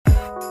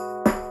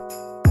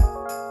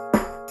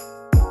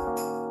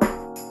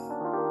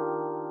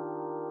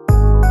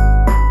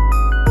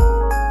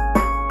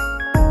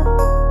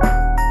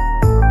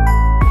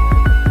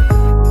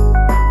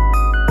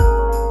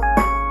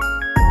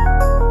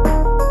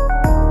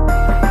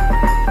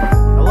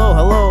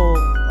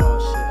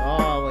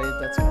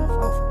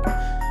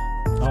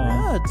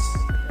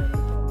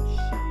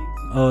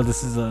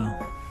this is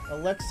a.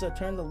 Alexa,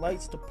 turn the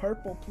lights to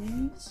purple,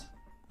 please.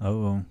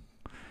 Oh.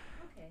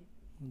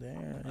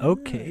 There.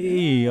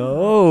 Okay.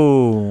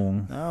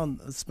 Oh. Now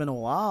it's been a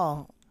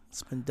while.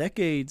 It's been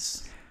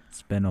decades.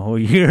 It's been a whole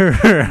year.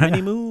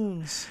 Many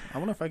moons. I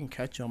wonder if I can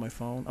catch you on my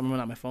phone. I mean,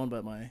 not my phone,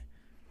 but my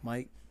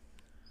mic.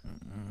 Do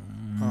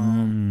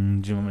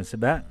you want me to sit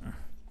back?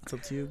 It's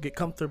up to you. Get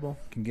comfortable.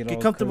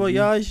 Get comfortable,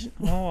 Yaj.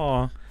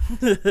 Oh.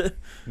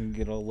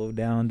 Get all low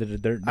down to the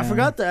dirt. I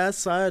forgot to ask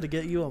Saya to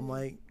get you a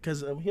mic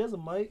because he has a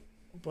mic,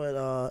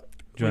 but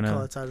we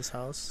call it at his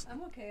house.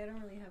 I'm okay. I don't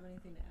really have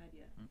anything to add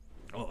yet.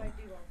 Oh. If I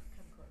do, I'll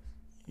come close.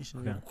 You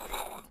should. Okay.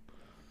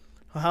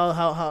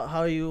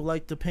 How you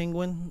like the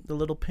penguin, the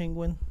little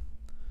penguin?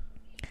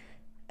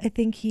 I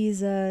think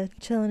he's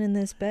chilling in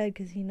this bed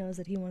because he knows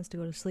that he wants to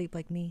go to sleep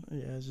like me.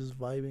 Yeah, it's just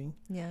vibing.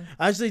 Yeah.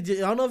 Actually,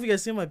 I don't know if you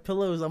guys see my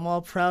pillows. I'm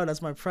all proud. That's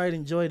my pride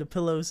and joy. The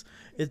pillows.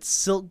 It's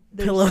silk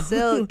pillows.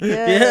 Silk.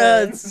 Yeah.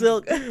 Yeah, it's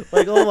silk.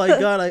 Like, oh my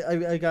god,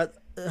 I got.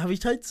 Have you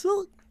tried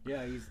silk? Yeah,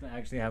 I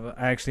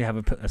actually have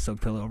a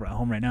silk pillow at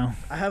home right now.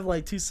 I have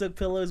like 2 silk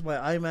pillows. My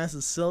eye mask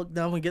is silk.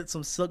 Now I'm gonna get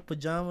some silk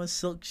pajamas,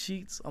 silk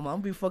sheets. I'm gonna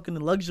be fucking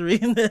in luxury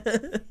in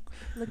there.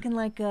 Looking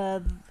like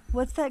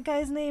what's that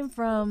guy's name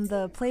from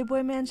the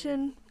Playboy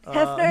Mansion?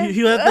 Hefner.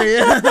 Hugh Hefner,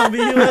 yeah. I'll be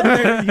Hugh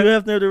Hefner. Hugh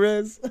Hefner, the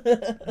res.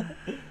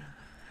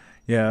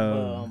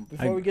 Yeah.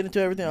 Before we get into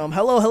everything,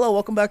 hello,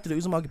 welcome back to the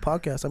Uzumaki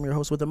Podcast. I'm your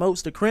host with the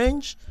most, the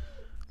cringe,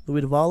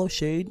 Louis Davalo,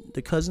 Shade,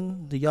 the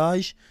cousin, the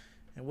Yaj.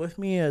 And with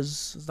me,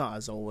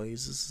 as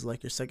always, this is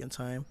like your second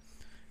time,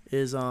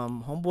 is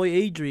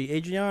homeboy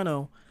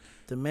Adrianno,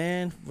 the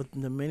man with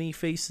the many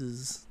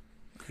faces,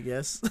 I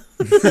guess.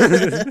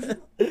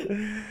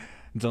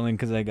 It's only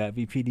because I got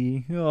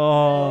VPD.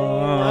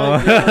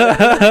 Oh.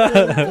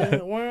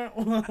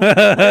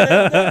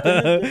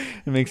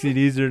 It makes it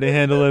easier to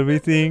handle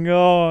everything.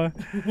 Oh.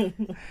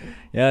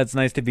 Yeah, it's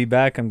nice to be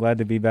back. I'm glad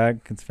to be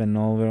back. It's been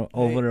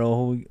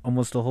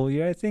almost a whole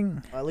year, I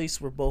think. At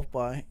least we're both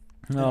by.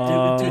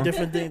 Oh. Do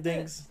different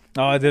things.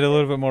 Oh, I did a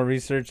little bit more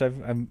research.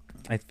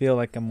 I feel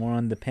like I'm more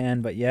on the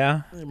pan, but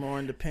yeah. You're more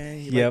on the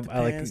pan. Yep,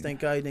 I like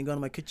Thank God you didn't go to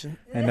my kitchen.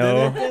 I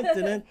know.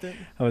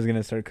 I was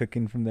gonna start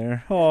cooking from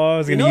there. Oh, I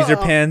was gonna use your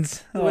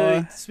pans.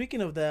 Wait,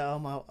 speaking of that, I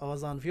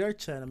was on VR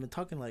chat. I've been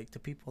talking like to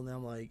people, and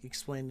I'm like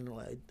explaining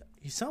like,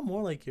 you sound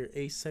more like you're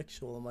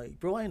asexual. I'm like,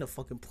 bro, I ain't a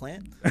fucking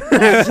plant.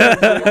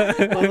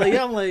 I'm like,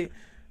 yeah, I'm like,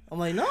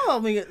 no, I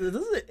mean, those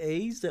are the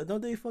A's.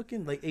 Don't they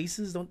fucking, like,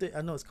 aces, don't they?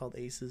 I know it's called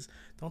aces.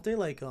 Don't they,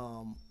 like,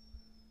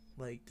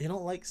 they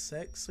don't like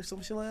sex or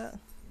some shit like that?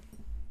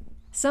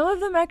 Some of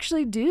them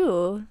actually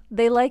do.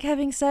 They like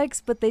having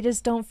sex, but they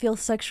just don't feel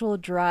sexual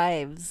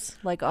drives,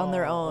 like, on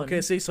their own. Okay,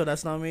 see, so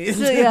that's not me.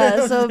 So,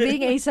 yeah, so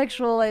being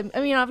asexual, I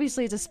mean,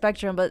 obviously it's a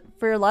spectrum, but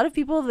for a lot of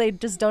people, they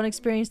just don't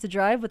experience the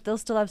drive, but they'll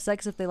still have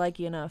sex if they like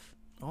you enough.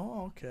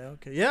 Oh,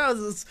 okay. Yeah,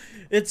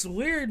 it's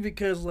weird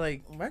because,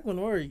 like, back when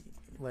we were...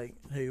 Like,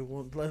 hey,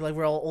 like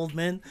we're all old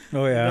men.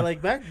 Oh yeah. But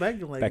like back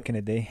in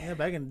the day. Yeah,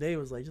 back in the day it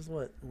was like just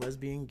what,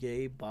 lesbian,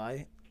 gay,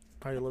 bi,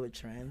 probably a little bit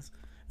trans.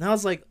 Now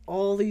it's like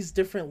all these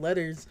different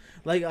letters.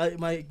 Like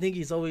my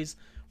thingy's always,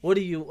 are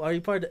you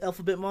part of the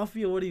alphabet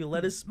mafia? What are you?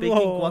 Lettuce, bacon,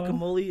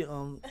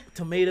 guacamole,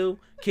 tomato,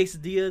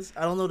 quesadillas.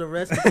 I don't know the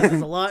rest because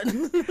there's a lot.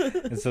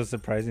 It's so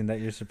surprising that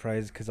you're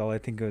surprised because all I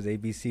think of is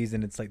ABCs,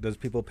 and it's like those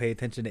people pay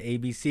attention to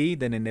ABC,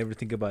 then they never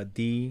think about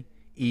D,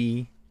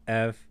 E,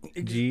 F,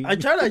 G. I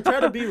try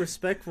to be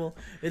respectful,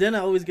 and then I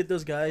always get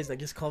those guys that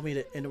just call me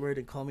the N word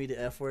and call me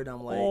the F word.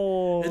 I'm like,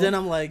 and then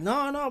I'm like,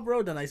 no,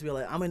 bro. Then I used to be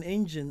like, I'm an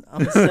Asian,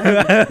 I'm a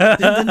savage.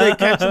 then they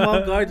catch them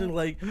off guard and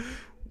like,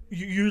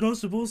 you're not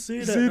supposed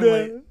to say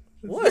that. Like,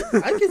 what?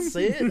 I can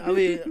say it.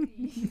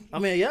 I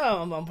mean, yeah,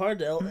 I'm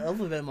part of the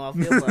alphabet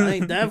mafia, but I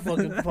ain't that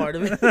fucking part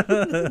of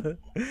it.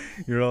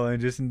 You're all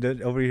just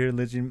over here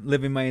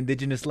living my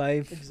indigenous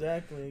life.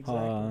 Exactly.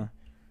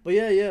 But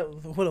yeah,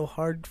 what a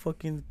hard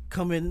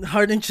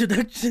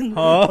introduction.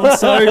 Oh. I'm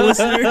sorry,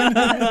 listener.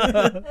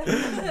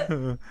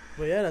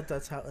 But yeah,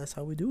 that's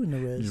how we do in the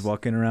res. Just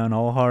walking around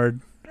all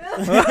hard.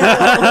 Oh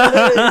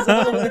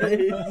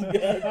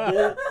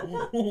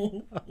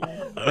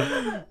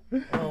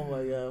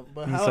my god!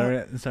 But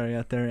I'm sorry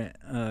out there,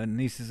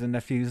 nieces and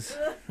nephews.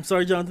 I'm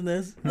sorry, Jonathan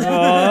S.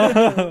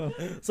 Oh.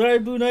 Sorry,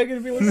 Boo Nugget,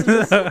 if you listen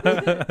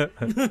to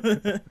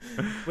this.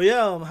 But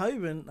yeah, how you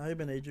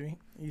been, Adrian?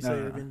 You say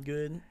you've been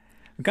good.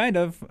 Kind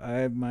of.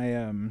 I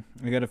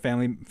got a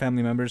family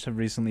members have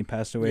recently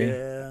passed away.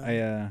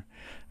 Yeah.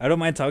 I don't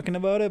mind talking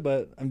about it,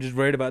 but I'm just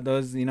worried about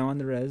those, on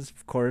the res,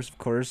 of course,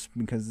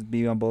 because it'd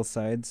be on both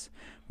sides.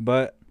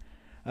 But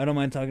I don't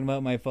mind talking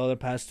about my father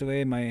passed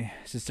away, my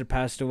sister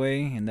passed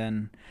away, and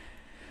then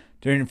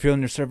during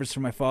funeral service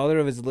for my father,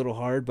 it was a little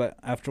hard, but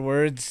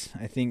afterwards,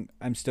 I think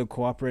I'm still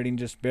cooperating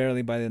just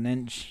barely by the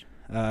inch.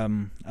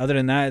 Other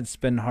than that, it's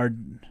been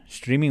hard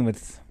streaming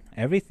with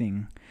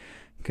everything.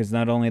 Because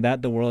not only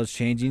that, the world is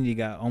changing. You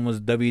got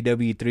almost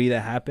WWE3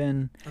 that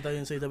happened. I thought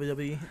you didn't say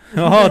WWE.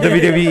 Oh,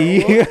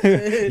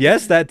 WWE.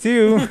 Yes, that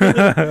too.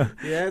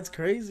 Yeah, it's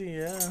crazy,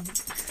 yeah.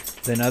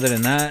 Then other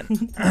than that,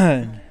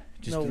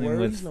 Just No dealing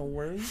worries, with no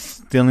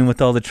worries. dealing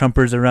with all the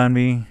Trumpers around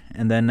me,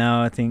 and then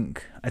now I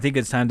think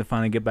it's time to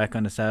finally get back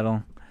on the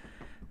saddle.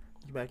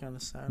 Get back on the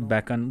saddle.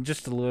 Back on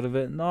just a little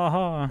bit.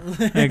 No,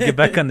 get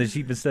back on the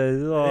sheep instead.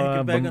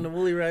 Get back on the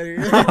woolly rider.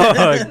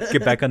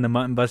 Get back on the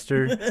mutton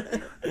buster.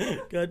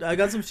 Good. I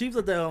got some sheep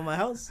at on my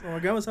house, on my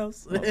grandma's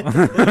house.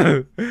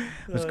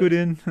 Let's go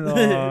in.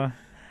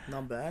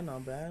 Not bad,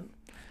 not bad.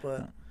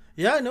 But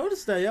yeah, I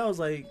noticed that. Yeah, I was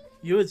like,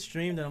 you had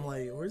streamed, and I'm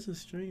like, where's the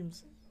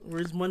streams?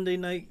 Where's Monday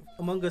night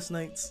Among Us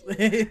nights?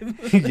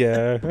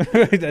 Yeah,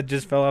 I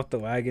just fell off the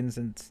wagon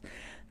since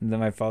then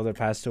my father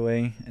passed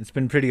away. It's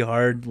been pretty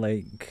hard.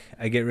 Like,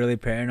 I get really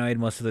paranoid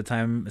most of the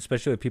time,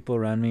 especially with people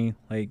around me.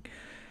 Like,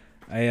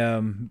 I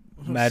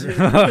mad.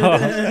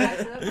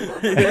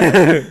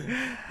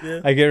 Yeah.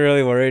 I get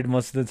really worried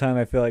most of the time.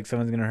 I feel like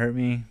someone's gonna hurt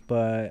me,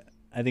 but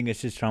I think it's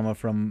just trauma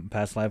from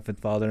past life with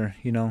father.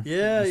 You know,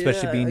 Yeah,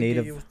 especially being I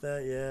native. get you with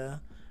that, yeah.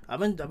 I've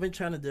been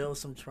trying to deal with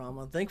some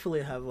trauma.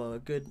 Thankfully, I have a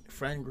good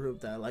friend group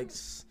that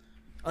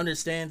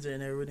understands it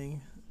and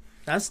everything.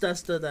 That's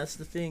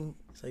the thing.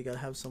 So you gotta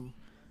have some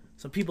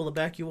people to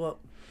back you up.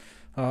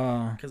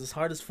 Because it's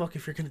hard as fuck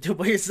if you're gonna do it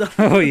by yourself.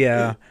 Oh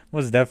yeah,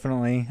 most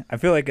definitely. I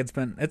feel like it's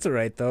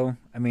alright though.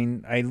 I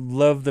mean, I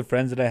love the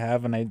friends that I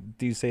have, and I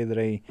do say that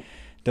I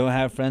don't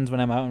have friends when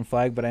I'm out in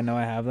flag, but I know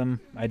I have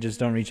them. I just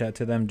don't reach out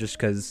to them just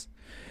because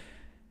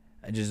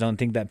I just don't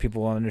think that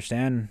people will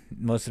understand.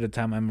 Most of the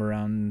time I'm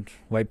around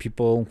white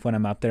people when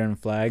I'm out there in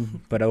flag,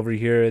 but over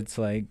here it's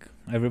like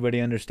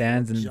everybody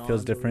understands and it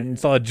feels different.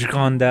 It's all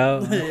drawned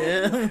out.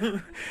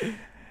 Yeah.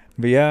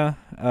 But yeah,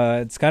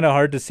 it's kind of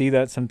hard to see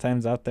that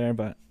sometimes out there,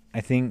 but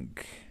I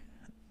think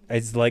I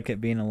just like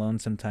it being alone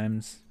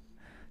sometimes,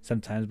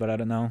 but I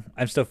don't know.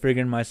 I'm still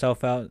figuring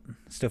myself out.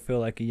 Still feel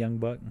like a young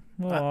buck.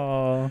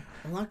 Aww.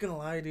 I'm not gonna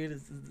lie,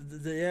 dude.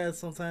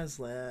 Sometimes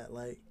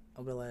like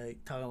I'll be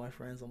like talking to my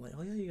friends. I'm like,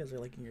 oh yeah, you guys are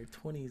like in your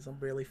 20s. I'm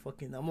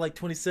like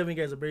 27.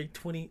 You guys are barely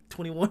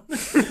 21.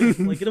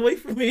 I'm like, get away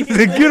from me.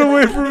 Get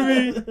away from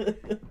me.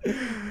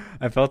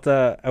 I felt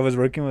I was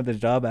working with this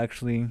job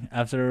actually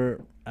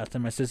after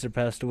my sister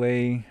passed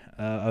away.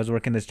 I was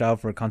working this job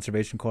for a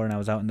conservation corps, and I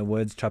was out in the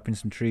woods chopping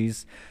some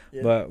trees.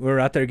 Yeah. But we were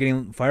out there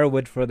getting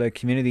firewood for the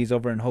communities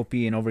over in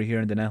Hopi and over here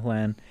in the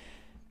Netherland.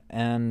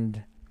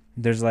 And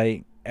there's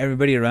like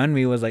everybody around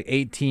me was like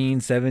 18,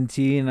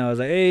 17. I was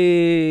like,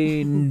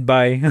 hey,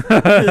 bye.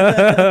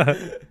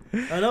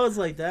 I know it's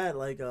like that.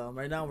 Like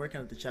right now I'm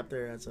working at the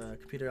chapter as a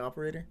computer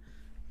operator.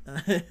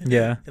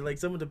 Yeah. And like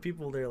some of the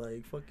people, they're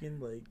like fucking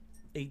like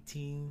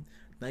 18,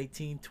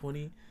 19,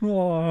 20.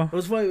 Aww. It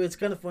was funny. It's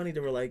kind of funny. They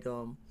were like,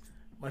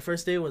 my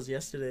first day was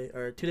yesterday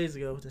or 2 days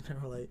ago. And they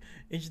were like,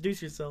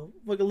 introduce yourself.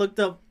 Fucking looked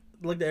at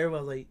everybody. I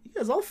was like, you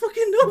guys all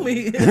fucking know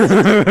me.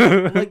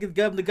 I'm like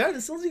the guy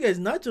that sells you guys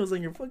nachos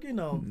on your fucking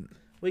what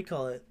do you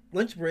call it?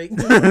 Lunch break. I'm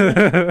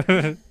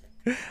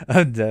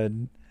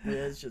dead. Yeah,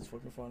 it's just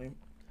fucking funny.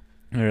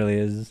 It really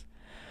is.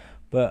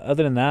 But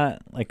other than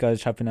that, like I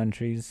was chopping down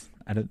trees.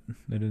 I don't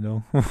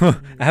know.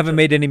 I haven't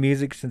made any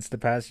music since the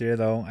past year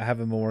though. I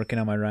haven't been working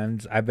on my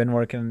rhymes. I've been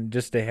working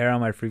just to hair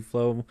on my free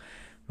flow.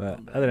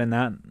 But other than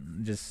that,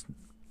 just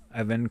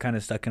I've been kind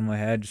of stuck in my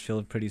head. Just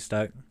feel pretty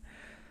stuck.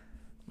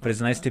 But it's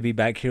nice to be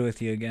back here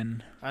with you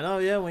again. I know,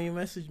 yeah. When you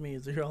messaged me,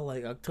 you're all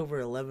like October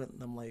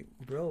 11th. I'm like,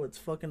 bro, it's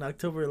fucking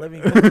October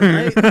 11th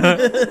tonight.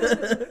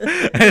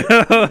 I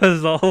know, I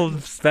was all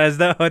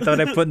spazzed out. I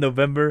thought I put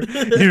November.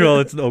 You're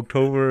all, it's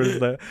October. It's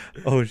like,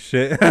 oh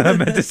shit, I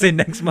meant to say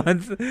next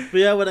month. But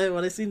yeah,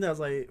 when I seen that, I was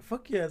like,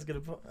 fuck yeah, it's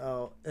gonna.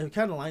 It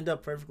kind of lined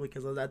up perfectly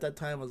because at that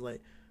time I was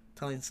like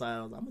telling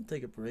Siles, I'm gonna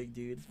take a break,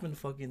 dude. It's been a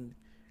fucking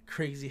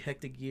crazy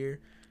hectic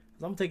year.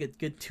 I'm gonna take a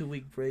good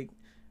 2-week break.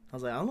 I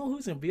was like, I don't know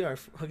who's gonna be our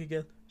fucking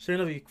guest. Sure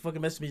enough, he fucking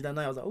messaged me that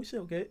night. I was like, oh shit,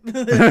 okay.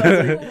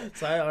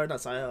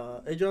 Adrianno's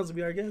gonna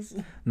be our guest.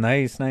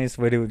 Nice.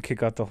 Way to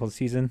kick off the whole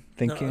season.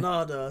 Thank you.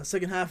 No, the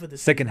second half of the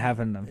second half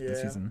of the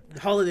season.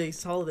 The holiday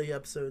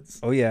episodes.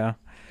 Oh yeah.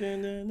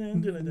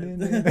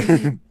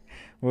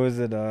 What was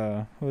it?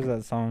 What was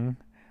that song?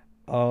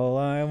 All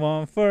I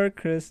want for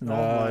Christmas. No,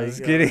 I was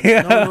kidding.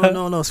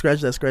 No,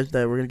 scratch that.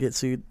 We're gonna get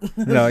sued.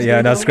 No,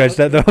 yeah, no, scratch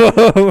that though.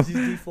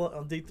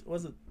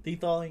 Was it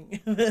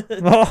dethalling?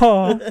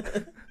 Oh.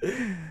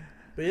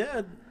 But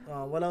yeah,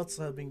 what else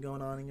have been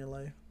going on in your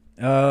life?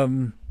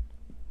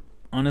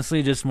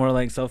 Honestly, just more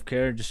like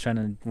self-care, just trying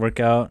to work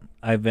out.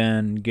 I've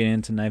been getting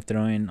into knife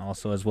throwing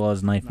also, as well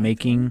as knife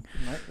making.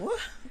 What?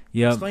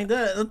 Yep. Explain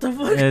that. What the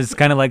fuck? It's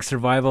kind of like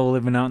survival,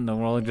 living out in the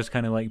world, just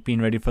kind of like being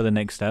ready for the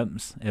next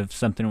steps. If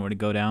something were to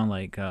go down,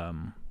 like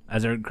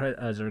as our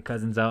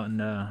cousins out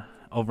in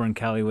over in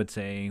Cali would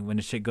say, when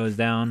the shit goes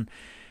down,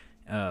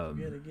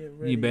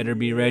 you better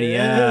be ready.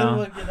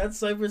 Yeah. That's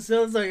Cypress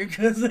Hills on your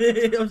cousin.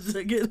 I'm just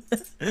kidding.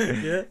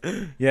 Yeah.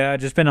 Yeah, I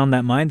just been on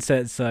that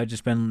mindset, so I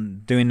just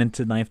been doing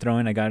into knife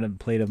throwing. I got a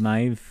plate of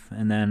knife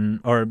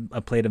or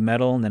a plate of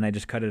metal, and then I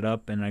just cut it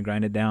up and I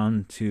grind it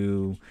down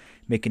to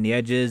making the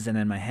edges and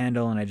then my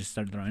handle, and I just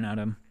started throwing at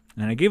them.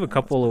 And I gave a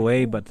couple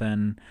away, but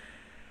then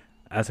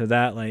after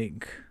that,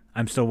 like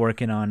I'm still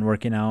working out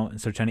and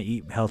still trying to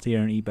eat healthier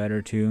and eat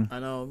better too. I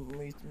know,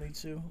 me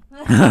too.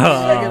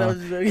 I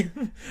was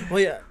joking. Well,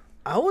 yeah,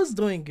 I was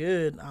doing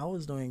good.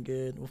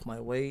 With my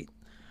weight,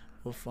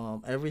 with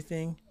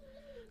everything.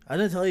 I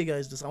didn't tell you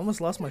guys this. I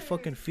almost lost my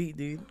fucking feet,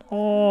 dude.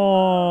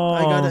 Oh.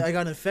 I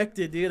got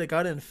infected, dude.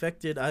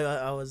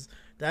 I was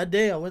that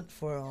day. I went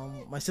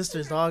for my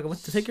sister's dog. I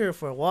went to take her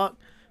for a walk,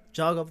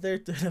 jog up there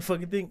to the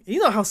fucking thing. You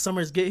know how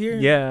summers get here.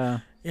 Yeah.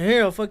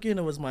 Here,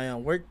 it was my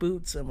work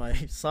boots and my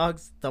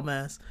socks.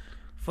 Dumbass,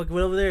 fucking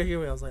went over there.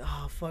 Here, I was like,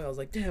 oh fuck. I was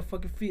like, damn,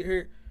 fucking feet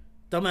hurt.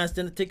 Dumbass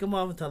didn't take them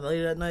off until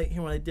later that night.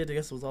 Here when I did, I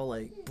guess it was all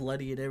like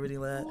bloody and everything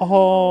like that.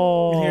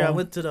 Oh. And here I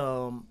went to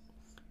the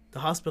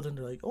hospital and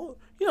they're like, oh,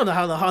 you know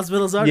how the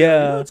hospitals are.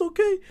 Yeah. Like, no, it's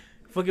okay.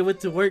 Fucking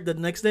went to work the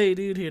next day,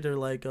 dude. Here they're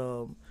like,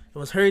 it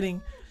was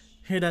hurting.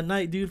 Here that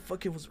night, dude,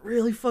 fucking was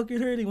really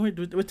fucking hurting.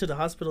 Went to the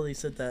hospital. They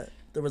said that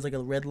there was like a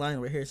red line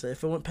right here. So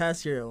if it went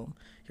past your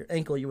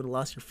ankle, you would have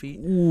lost your feet.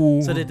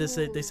 Ooh. So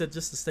they said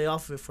just to stay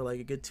off of it for like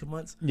a good 2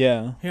 months.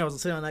 Yeah. Here I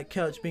was sitting on that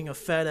couch being a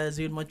fat ass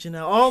dude, munching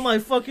out all my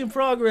fucking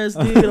progress,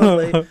 dude. I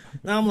was like,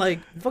 now I'm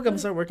like, fuck, I'm gonna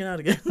start working out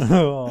again.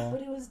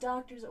 But it was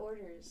doctor's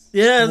orders.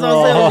 Yeah, that's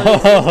what I'm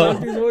saying.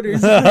 Doctor's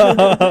orders.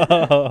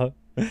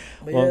 But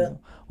yeah.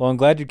 Well, I'm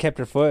glad you kept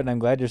your foot, and I'm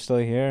glad you're still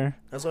here.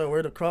 That's why I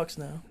wear the Crocs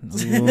now.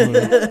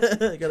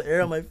 I got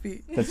air on my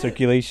feet. The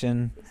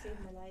circulation. It saved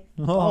my life.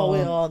 Oh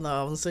wait, no, I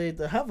was gonna say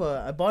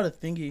I bought a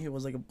thingy. It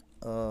was like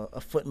a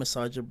foot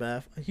massager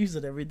bath. I use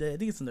it every day. I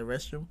think it's in the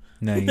restroom.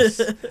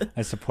 Nice.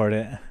 I support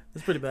it.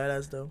 It's pretty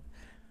badass though.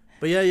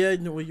 But yeah,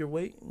 with your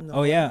weight.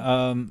 Oh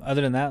yeah.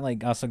 Other than that,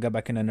 like, I also got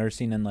back into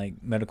nursing and like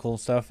medical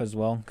stuff as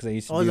well because I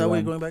used to. Is that what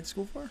you're going back to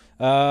school for?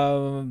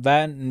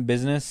 That and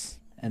business.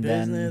 And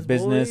then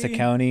business, boy.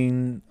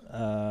 accounting,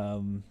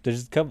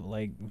 there's a couple,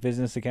 like,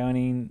 business,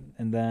 accounting,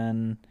 and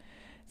then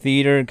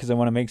theater, because I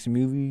want to make some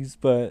movies.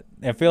 But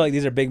I feel like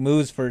these are big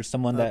moves for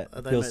someone that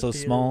feels so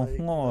theater,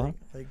 small.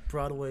 like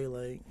Broadway,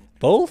 like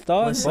Both,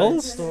 dog, West Side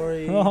both.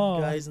 Story,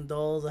 Oh. Guys and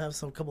Dolls. I have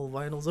some couple of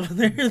vinyls over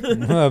there.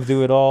 I'll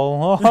do it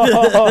all.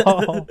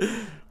 You're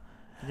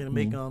gonna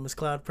make Miss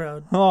Cloud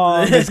proud.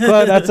 Oh, Miss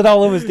Cloud, that's what I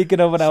was thinking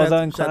of when I was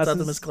on Shouts classes. out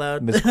to Miss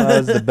Cloud. Miss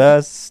Cloud's the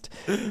best.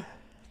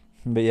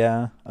 But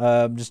yeah,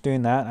 just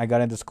doing that. I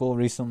got into school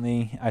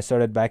recently. I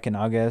started back in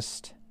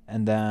August,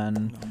 and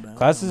then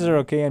classes are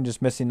okay. I'm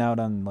just missing out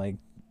on like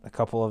a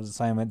couple of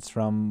assignments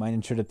from my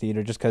intro to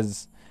theater, just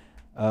because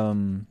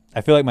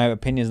I feel like my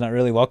opinion is not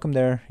really welcome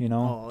there. You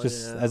know,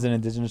 as an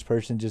indigenous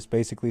person, just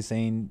basically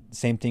saying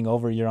same thing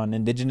over. You're on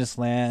indigenous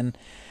land,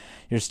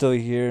 you're still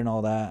here, and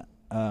all that.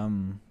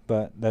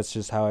 But that's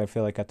just how I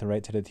feel like I have to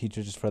write to the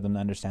teachers, just for them to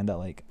understand that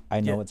like I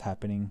know what's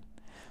happening.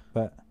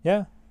 But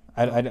yeah.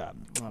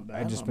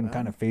 I just been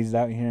kind of phased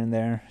out here and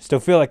there.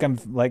 Still feel like I'm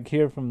like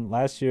here from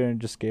last year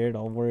and just scared,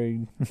 all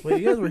worried. Wait,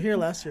 you guys were here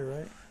last year,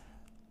 right?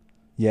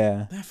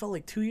 Yeah. That felt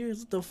like 2 years.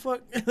 What the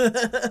fuck?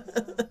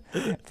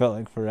 It felt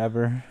like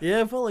forever.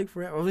 Yeah, it felt like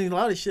forever. I mean, a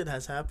lot of shit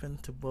has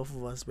happened to both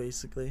of us,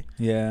 basically.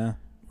 Yeah.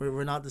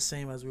 We're not the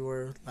same as we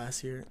were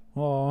last year.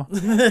 Oh.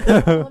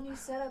 Whole new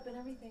setup and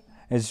everything.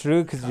 It's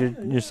true, because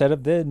your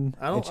setup did.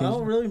 I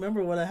don't really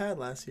remember what I had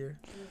last year.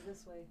 It was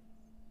this way.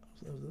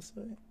 It was this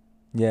way.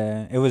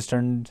 Yeah, it was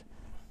turned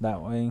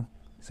that way,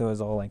 so it was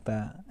all like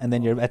that. And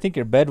then I think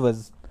your bed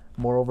was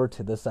more over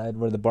to the side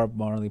where the Bob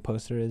Marley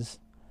poster is.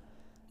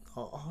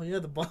 Oh yeah,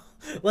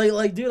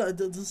 like dude,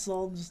 this is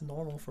all just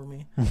normal for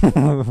me.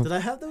 Did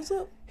I have those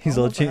up? He's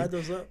all I had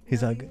those up.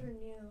 He's all.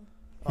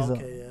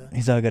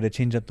 He's all got to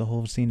change up the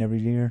whole scene every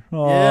year.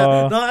 Aww.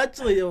 Yeah, no,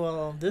 actually,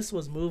 this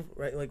was moved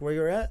right, like where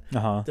you're at.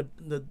 The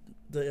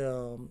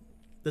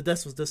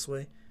desk was this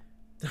way.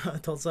 I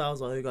told Sal, I was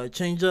like, you gotta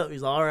change up.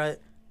 He's like, all right.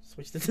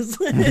 Switched it this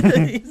way.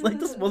 He's like,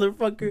 this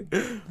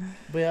motherfucker.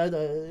 But yeah,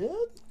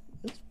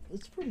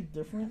 it's pretty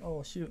different.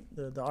 Oh shoot,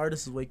 the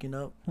artist is waking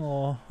up.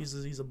 Oh,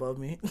 he's above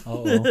me.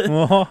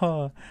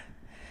 Oh.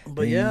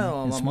 But yeah,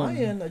 on my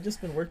end, I've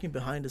just been working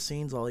behind the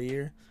scenes all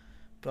year.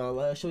 But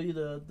I'll show you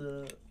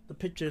the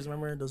pictures.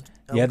 Remember those?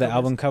 The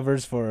album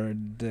covers for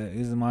the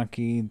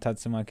Uzumaki,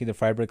 Tatsumaki, the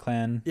Fiber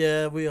Clan.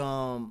 Yeah, we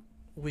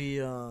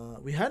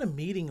had a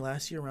meeting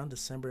last year around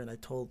December, and I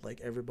told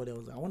like everybody, I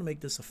was like, I want to make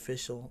this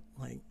official.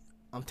 Like,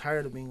 I'm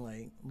tired of being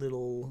like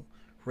little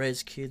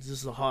res kids. This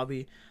is a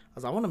hobby. I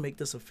was like, I want to make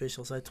this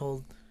official. So I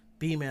told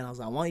B-Man, I was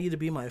like, I want you to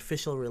be my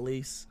official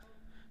release.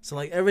 So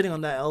like everything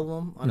on that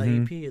album, on the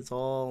EP,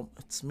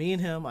 it's me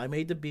and him. I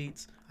made the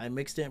beats. I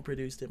mixed it and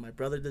produced it. My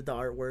brother did the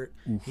artwork.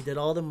 Oof. He did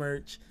all the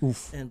merch.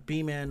 Oof. And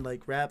B-Man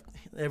like rapped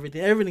everything.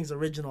 Everything's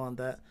original on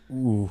that.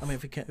 Oof. I mean,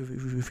 if you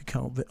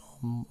count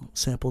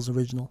samples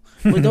original,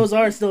 but those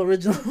are still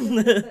original.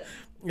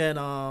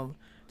 And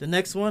the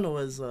next one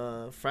was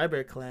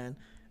Freiberg Clan,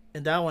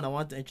 and that one I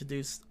want to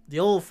introduce the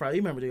old You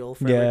remember the old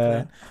Freiberg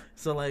Clan?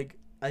 So like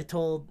I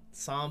told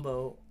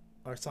Sambo,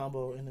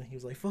 and then he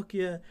was like, "Fuck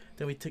yeah!"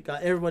 Then we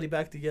got everybody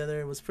back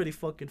together. It was pretty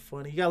fucking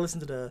funny. You gotta listen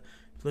to the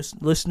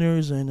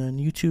listeners, and then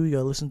you too. You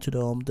gotta listen to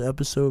the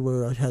episode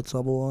where I had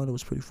Sambo on. It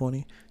was pretty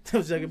funny.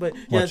 But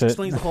yeah, it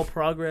explains the whole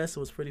progress. It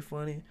was pretty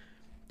funny.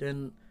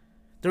 Then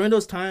during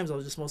those times, I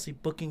was just mostly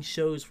booking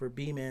shows for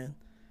B-Man.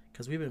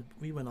 Because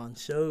we went on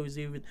shows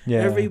even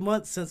every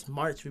month since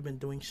March. We've been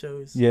doing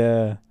shows.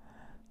 Yeah.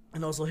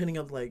 And also hitting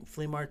up like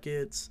flea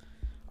markets,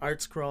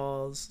 arts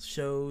crawls,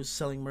 shows,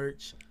 selling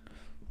merch.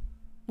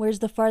 Where's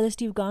the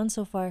farthest you've gone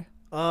so far?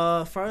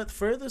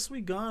 Furthest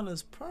we gone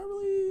is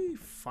probably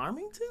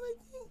Farmington, I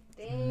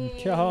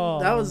think. Dang.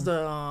 That was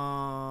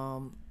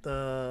the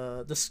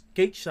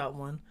skate shop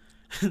one.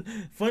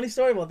 Funny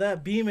story about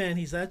that. B-Man,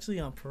 he's actually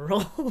on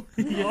parole.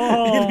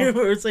 You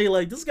were saying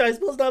like, this guy's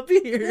supposed to not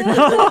be here.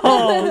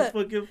 It's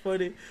fucking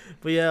funny.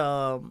 But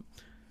yeah,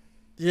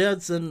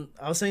 and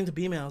I was saying to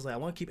B-Man, I was like, I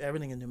want to keep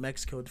everything in New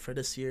Mexico for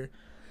this year.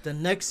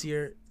 Then next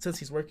year, since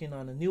he's working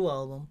on a new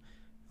album,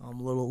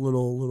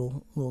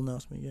 little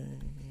announcement. Yeah.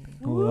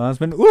 Little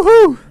announcement.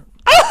 Woohoo!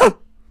 That's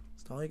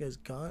all you guys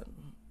got.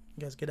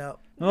 You guys get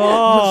out.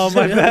 Oh,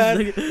 my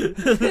bad.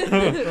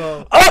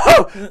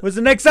 Oh, what's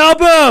the next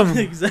album?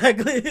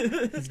 Exactly.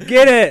 Let's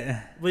get it.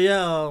 But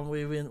yeah,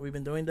 we've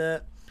been doing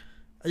that.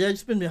 Yeah,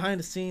 just been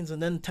behind the scenes,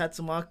 and then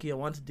Tatsumaki, I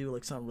wanted to do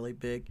like something really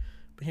big.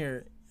 But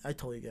here, I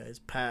told you guys,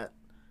 Pat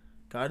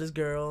got his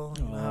girl.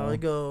 You know how it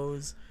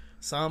goes.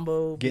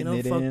 Sambo,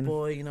 fuck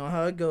boy, you know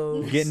how it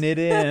goes. Getting it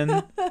in.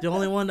 The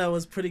only one that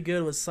was pretty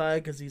good was Sai,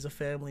 because he's a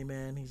family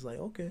man. He's like,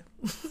 okay.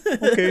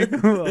 Okay.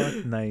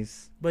 Oh,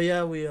 nice. But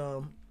yeah,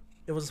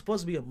 it was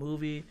supposed to be a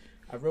movie.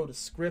 I wrote a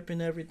script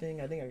and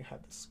everything. I think I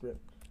have the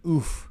script.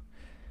 Oof.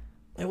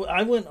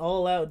 I went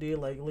all out, dude.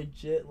 Like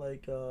legit.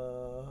 Like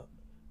no,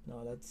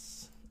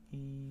 that's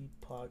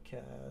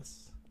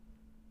podcast.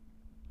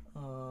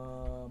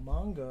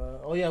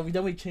 Manga. Oh yeah,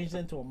 we changed it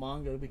into a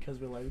manga because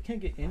we're like, we can't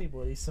get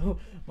anybody, so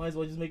might as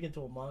well just make it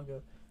into a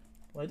manga.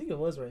 Well, I think it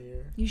was right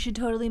here. You should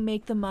totally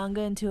make the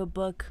manga into a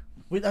book.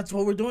 That's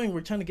what we're doing.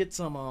 We're trying to get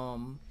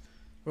some.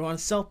 We want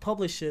to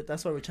self-publish it.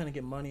 That's why we're trying to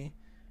get money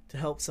to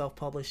help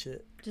self-publish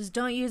it. Just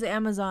don't use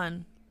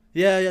Amazon.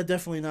 Yeah,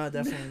 definitely not.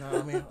 I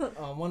mean,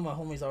 one of my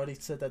homies already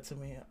said that to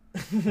me.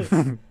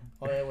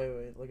 Oh yeah,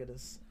 wait, look at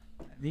this.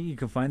 I think you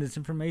can find this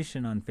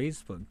information on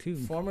Facebook too.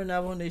 Former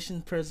Navajo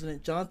Nation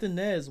President Jonathan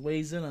Nez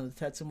weighs in on the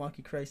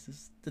Tatsumaki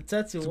crisis. The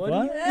Tatsu,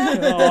 what?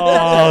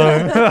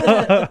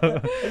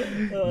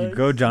 You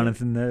go,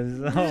 Jonathan Nez.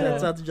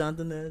 Shouts out to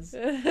Jonathan Nez.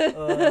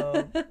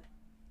 I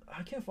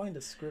can't find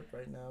the script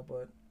right now,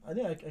 but I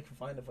think I can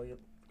find it if I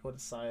go to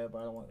Saya, but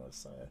I don't want to go to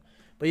Saya.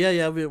 But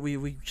yeah,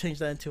 we changed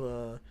that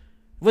into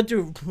went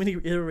through many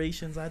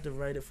iterations. I had to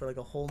write it for like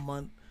a whole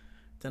month.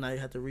 Then I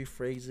had to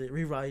revise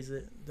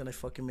it. Then I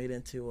fucking made it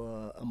into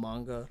a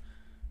manga.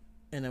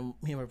 And then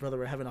me and my brother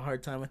were having a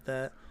hard time with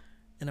that.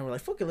 And then we're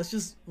like, fuck it, let's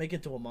just make it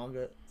into a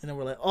manga. And then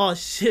we're like, oh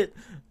shit,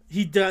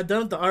 he done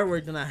the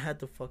artwork. Then I had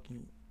to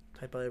fucking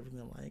type out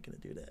everything. I'm like, I ain't gonna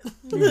do that.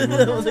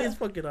 I was like, it's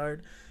fucking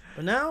hard.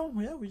 But now,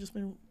 yeah, we just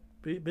been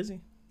busy.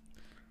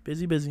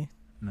 Busy.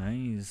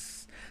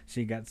 Nice.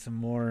 So you got some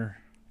more,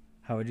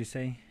 how would you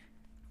say?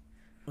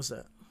 What's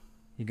that?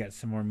 You got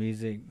some more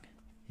music.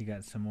 You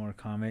got some more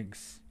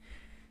comics.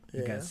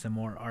 You got some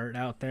more art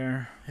out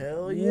there.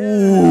 Hell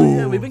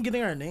yeah. We've been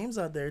getting our names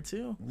out there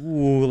too.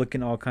 Ooh,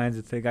 looking all kinds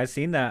of things. I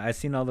seen that. I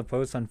seen all the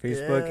posts on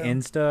Facebook,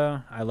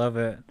 Insta. I love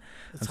it.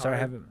 I'm sorry I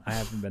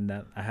haven't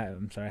been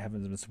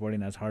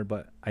supporting as hard,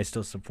 but I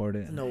still support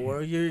it. No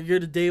worry, you're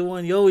the day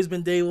one. You always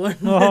been day one.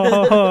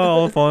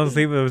 Oh, falling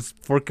asleep with a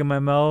fork in my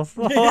mouth.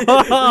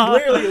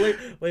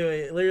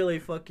 literally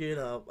fucking.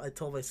 I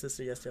told my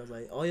sister yesterday. I was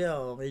like, oh yeah,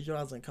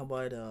 Adrianno's gonna come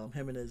by.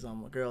 Him and his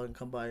girl can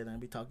come by and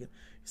be talking.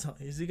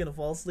 Is he gonna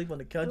fall asleep on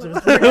the couch?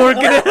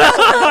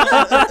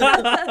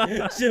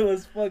 Shit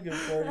was fucking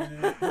funny,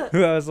 dude.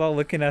 I was all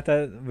looking at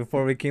that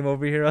before we came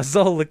over here. I was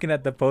all looking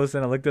at the post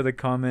and I looked at the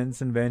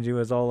comments and Benji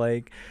was all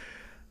like,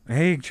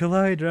 hey, chill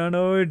out,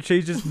 Adrianno, and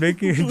she's just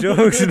making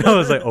jokes. And I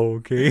was like, oh,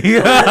 okay.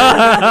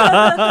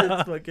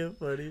 It's fucking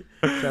funny.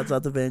 Shouts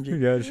out to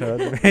Benji. Yeah,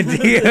 shout out to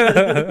Benji.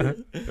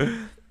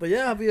 But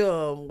yeah,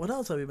 what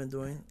else have you been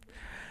doing?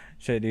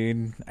 Shit,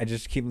 dude. I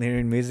just keep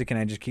hearing music and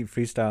I just keep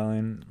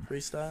freestyling.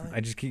 Freestyling?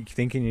 I just keep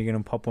thinking you're going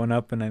to pop one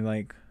up and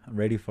I'm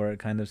ready for it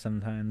kind of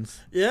sometimes.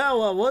 Yeah,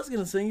 well, I was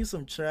going to sing you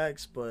some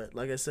tracks, but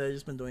like I said, I've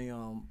just been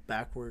doing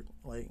back work,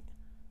 like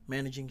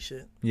managing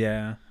shit.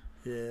 Yeah.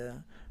 Yeah.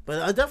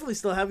 But I definitely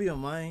still have you in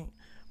mind.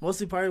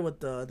 Mostly part with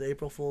the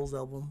April Fool's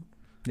album.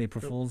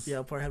 April Fool's?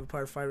 Yeah, part of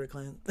Fire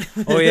Clan.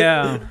 Oh,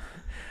 yeah.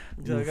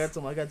 So I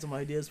got some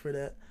ideas for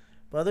that.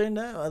 But other than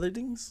that, other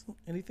things?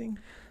 Anything?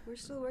 We're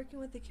still working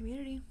with the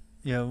community.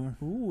 Yeah. Ooh,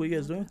 what are you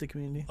guys doing with the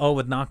community? Oh,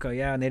 with NACA,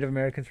 yeah, Native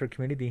Americans for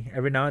Community.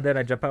 Every now and then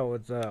I jump out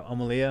with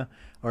Almalía,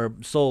 or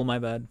Soul, my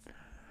bad.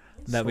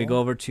 That we go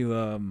over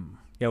to,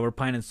 we're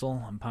Pine and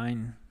Soul. I'm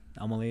Pine.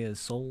 Almalía is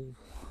Soul.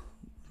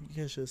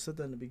 You guys should have said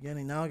that in the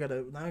beginning. Now I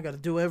gotta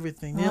do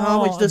everything. You know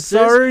how much this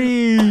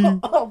sorry. is?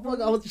 Oh, fuck,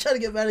 I was trying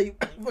to get mad at you.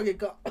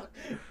 Fucking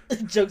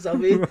jokes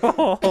on me.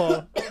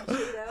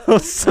 Oh,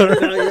 sorry.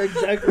 Yeah,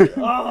 exactly.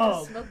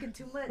 Oh. Smoking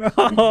too much.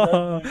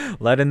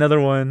 Light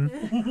another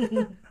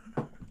one.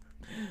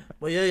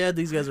 Well, yeah,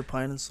 these guys are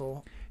Pine and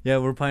Soul. Yeah,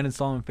 we're Pine and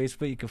Soul on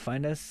Facebook. You can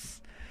find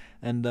us.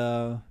 And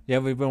yeah,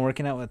 we've been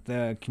working out with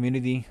the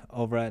community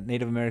over at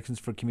Native Americans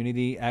for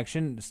Community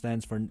Action. It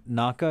stands for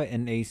NACA,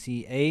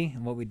 NACA.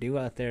 And what we do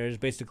out there is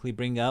basically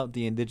bring out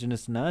the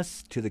indigenous in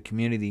us to the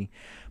community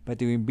by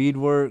doing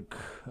beadwork.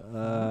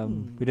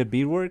 We did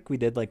beadwork. We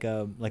did like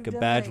a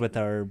badge with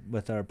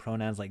our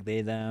pronouns like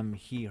they, them,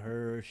 he,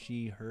 her,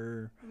 she,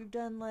 her. We've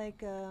done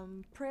like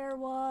prayer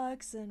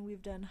walks, and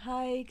we've done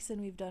hikes,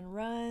 and we've done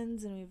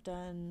runs, and we've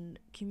done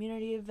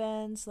community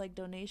events like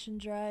donation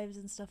drives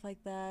and stuff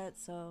like that.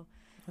 So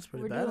That's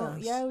pretty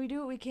badass. we do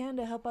what we can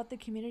to help out the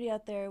community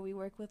out there. We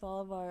work with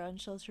all of our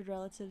unsheltered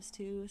relatives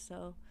too,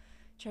 so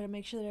try to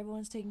make sure that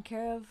everyone's taken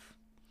care of,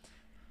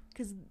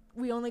 because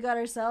we only got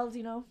ourselves,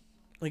 you know.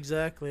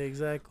 Exactly. We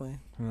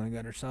only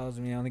got ourselves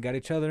and we only got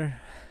each other.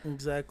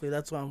 Exactly.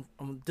 That's why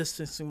I'm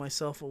distancing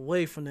myself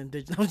away from the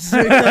indigenous.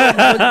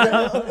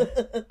 Yeah.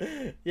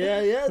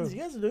 You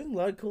guys are doing a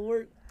lot of cool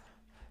work.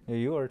 Yeah,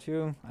 you are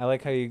too. I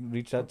like how you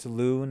reached out to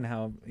Lou and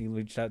how you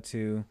reached out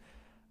to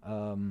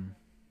Who?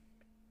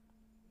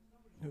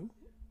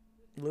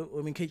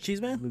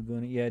 Cheese Man?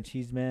 Lugoni. Yeah,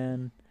 Cheese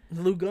Man.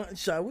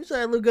 Lugoni. I wish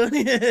I had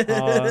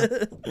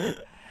Lugoni.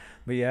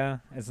 But yeah,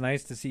 it's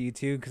nice to see you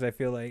too, because I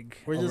feel like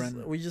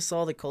we just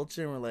saw the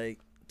culture and we're like,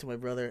 to my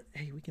brother,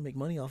 hey, we can make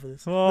money off of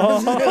this. I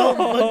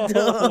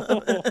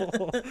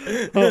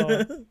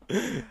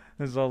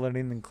was all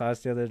learning in class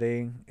the other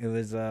day. It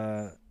was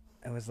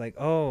like,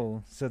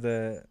 oh, so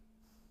the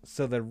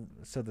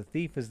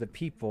thief is the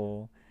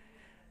people,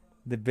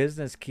 the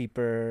business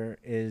keeper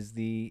is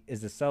the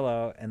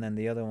sellout, and then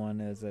the other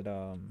one is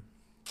the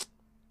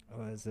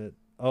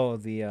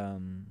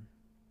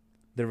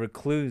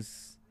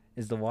recluse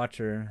is the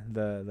watcher,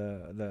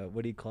 the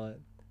what do you call it?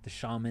 The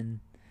shaman.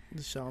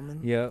 The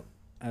shaman. Yep.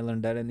 I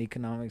learned that in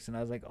economics, and I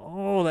was like,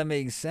 oh, that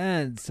makes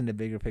sense in the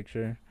bigger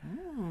picture.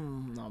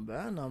 Not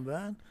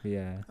bad.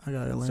 Yeah. I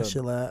gotta learn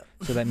shit like that.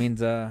 So that means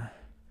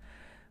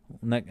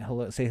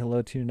say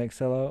hello to your next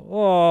sellout.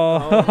 Oh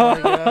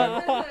my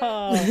God.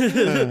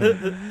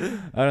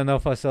 I don't know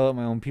if I'll sell out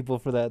my own people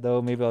for that though.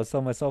 Maybe I'll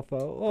sell myself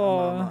out.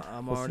 Oh,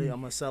 I'm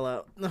gonna sell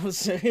out. I'm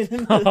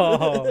saying.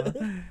 But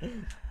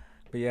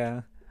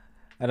yeah,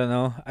 I don't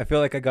know. I feel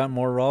like I got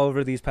more raw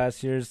over these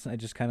past years. I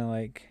just kind of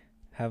like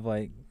have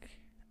like.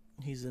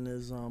 He's in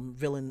his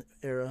villain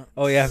era.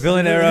 Oh yeah,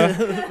 villain era.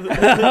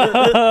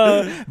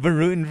 Been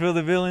rooting for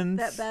the villains.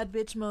 That bad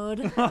bitch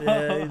mode.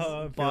 Yeah,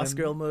 he's boss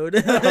girl mode.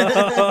 Cardi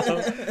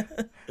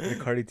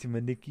to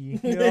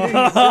Maniki.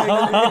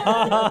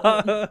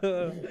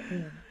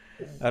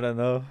 I don't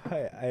know.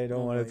 I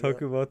don't want to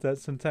talk about that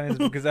sometimes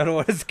because I don't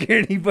want to scare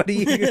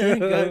anybody.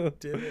 God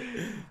damn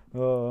it.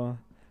 Oh,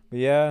 but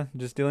yeah,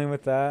 just dealing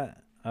with that.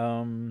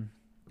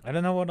 I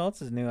don't know what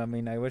else is new. I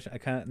mean, I wish I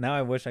kind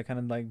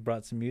of like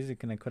brought some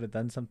music and I could have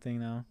done something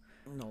now.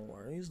 No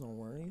worries.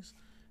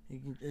 You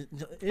can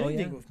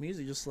anything with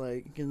music, just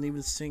like you can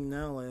even sing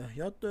now, like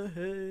 "Yatta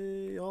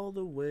hey all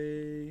the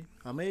way."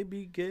 I may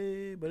be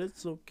gay, but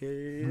it's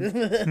okay.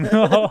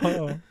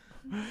 No.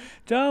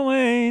 John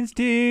Wayne's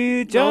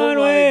teeth. John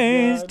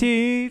Wayne's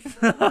teeth.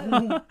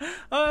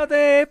 Are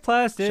they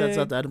plastic? Shouts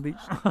out to Adam Beach.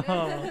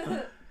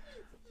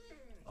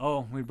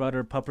 Oh, we brought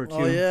her pupper too.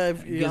 Oh yeah, I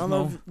don't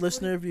know,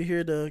 listener, if you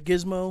hear the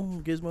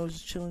Gizmo's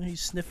just chilling.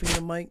 He's sniffing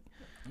the mic.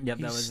 Yep,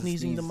 he's that was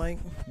sneezing the mic.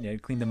 Yeah,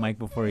 clean the mic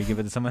before you give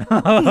it to someone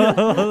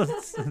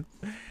else.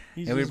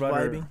 He's yeah, just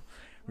vibing.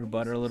 We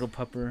brought our little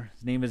pupper.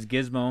 His name is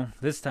Gizmo.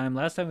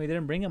 Last time we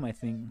didn't bring him, I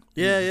think.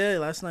 Yeah.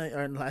 Last time you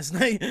guys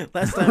you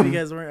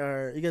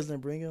guys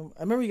didn't bring him.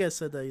 I remember you guys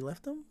said that you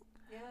left him.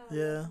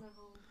 Yeah.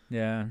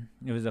 Yeah,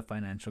 it was a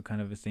financial kind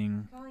of a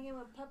thing. Calling him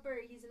a pupper.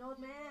 He's an old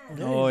man.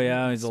 Oh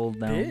yeah, he's old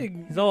now.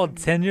 Big. He's all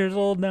 10 years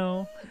old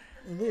now.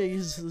 Big.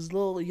 His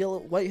little yellow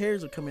white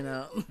hairs are coming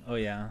out. Oh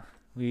yeah.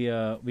 We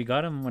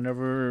got him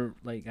whenever,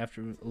 like,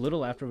 after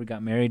we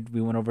got married.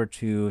 We went over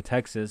to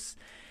Texas.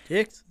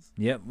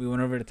 Yep, we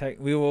went over to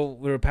Texas. We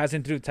were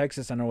passing through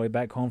Texas on our way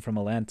back home from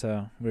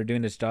Atlanta. We were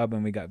doing this job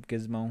and we got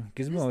Gizmo.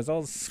 Gizmo was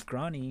all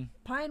scrawny.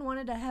 Pine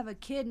wanted to have a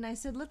kid, and I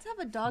said, "Let's have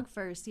a dog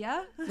first,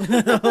 yeah?"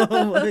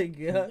 Oh my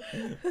God,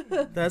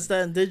 that's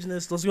that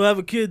indigenous. Let's go have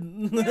a kid.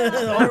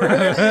 Yeah.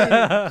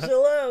 Already.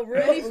 Chill out, bro.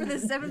 Ready for the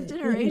 7th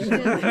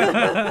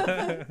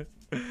generation.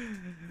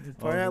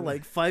 Probably had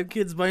like 5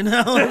 kids by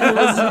now.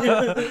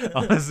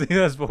 Honestly,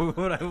 that's what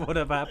would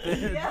have happened.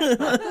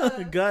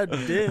 Yeah. God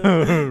damn.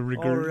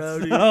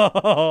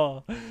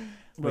 Oh.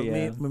 But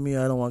me,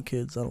 I don't want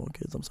kids. I'm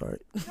sorry.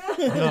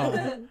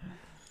 No.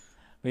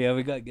 But yeah,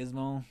 we got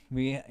Gizmo.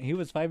 He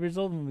was 5 years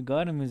old when we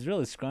got him. He was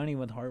really scrawny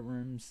with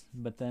heartworms.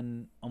 But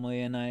then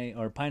Almalía and I,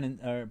 or Pine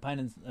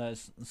and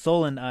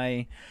Soul and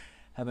I,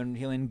 have been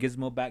healing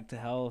Gizmo back to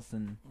health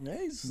and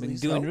been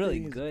doing really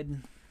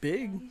good.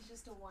 Big. He's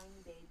just a whiny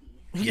baby.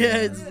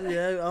 Yeah, I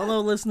don't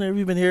know, listener, if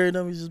you've been hearing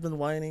him, he's just been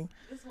whining.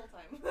 This whole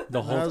time.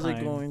 The whole How's time.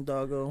 it going,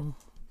 doggo?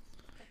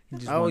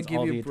 I would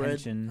give you bread.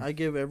 Attention. I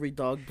give every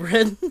dog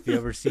bread. If you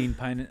ever seen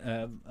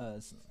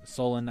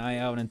Soul and I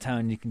out in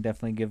town, you can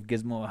definitely give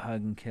Gizmo a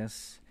hug and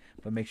kiss.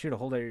 But make sure to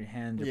hold out your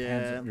hand,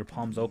 your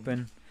palms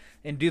open.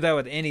 And do that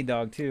with any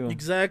dog too.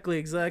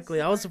 Exactly.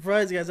 I was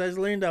surprised, guys. I just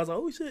learned that. I was like,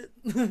 oh shit.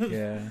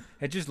 Yeah,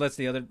 it just lets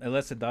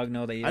the dog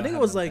know that you. I think it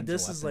don't was have no like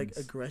this offensive is like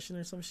weapons. aggression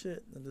or some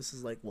shit, and this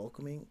is like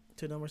welcoming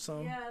to them or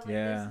something. Yeah. Like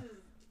Yeah.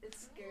 It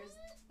scares.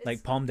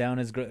 Like palm down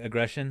is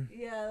aggression.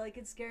 Yeah, like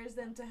it scares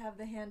them to have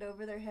the hand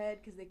over their head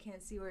because they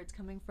can't see where it's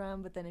coming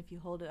from. But then if you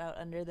hold it out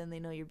under, then they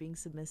know you're being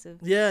submissive.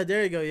 Yeah,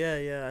 there you go.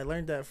 Yeah. I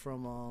learned that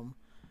from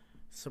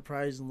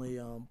surprisingly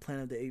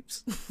Planet of the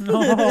Apes.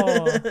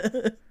 Oh.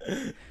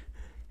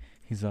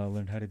 He's all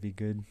learned how to be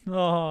good.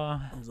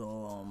 Oh.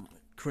 So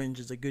cringe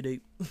is a good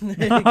ape.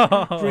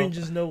 Cringe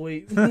is no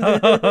ape.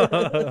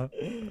 Oh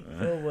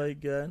my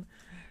god.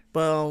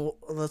 But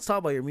let's talk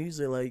about your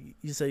music. Like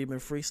you said, you've been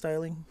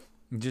freestyling.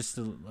 Just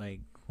like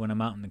when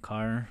I'm out in the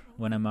car,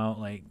 when I'm out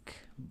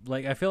like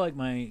I feel like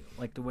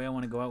the way I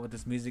want to go out with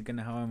this music and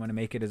how I want to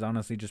make it is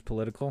honestly just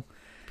political.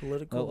 A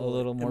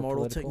little more immortal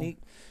political technique.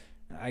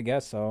 I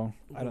guess so.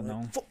 I don't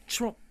know. Fuck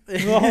Trump.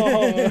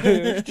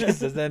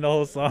 Just as in the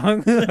whole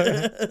song.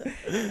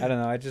 I don't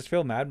know. I just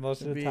feel mad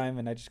most of the time,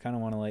 and I just kind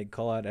of want to like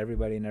call out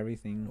everybody and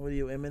everything. What are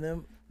you,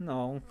 Eminem?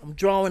 No. I'm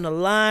drawing a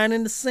line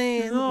in the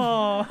sand.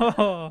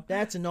 No.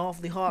 That's an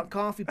awfully hot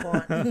coffee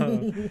pot. I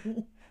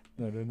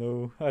don't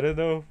know.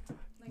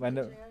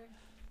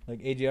 Like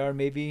AJR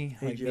maybe.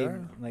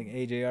 AJR? Like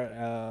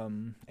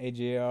AJR.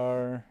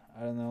 AJR.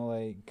 I don't know.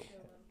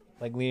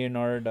 Like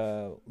Leonard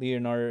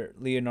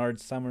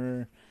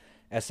Summer,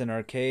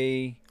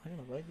 SNRK. I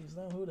gotta write these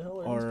down. Who the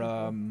hell are these Or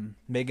people?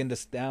 Megan Thee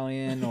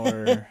Stallion,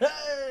 or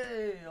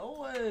Hey,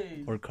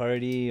 always. or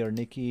Cardi, or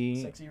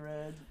Nicki, Sexy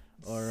Red.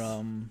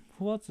 or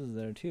who else is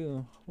there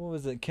too? What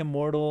was it? Kim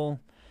Mortal.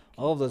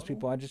 All of those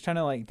people. I'm just trying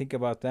to like think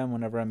about them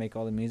whenever I make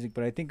all the music,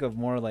 but I think of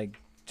more like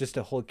just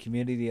a whole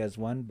community as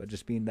one, but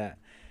just being that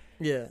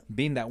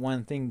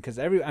one thing. Because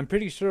I'm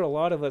pretty sure a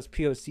lot of us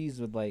POCs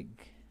would like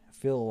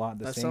feel a lot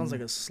the same. That sounds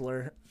like a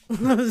slur. What,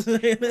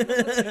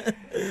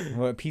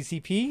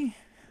 PCP?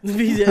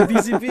 Yeah,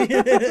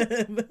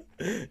 PCP.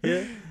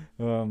 Yeah.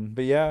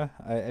 But yeah,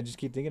 I just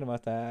keep thinking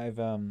about that.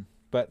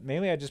 But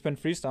mainly I just been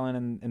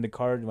freestyling in the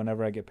car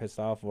whenever I get pissed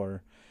off,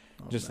 or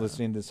just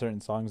listening to certain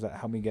songs that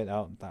help me get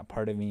out that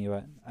part of me.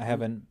 But I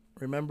haven't.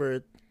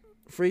 Remember,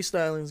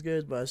 freestyling's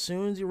good, but as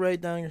soon as you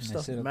write down your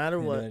stuff, no matter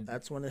what,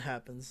 that's when it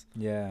happens.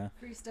 Yeah.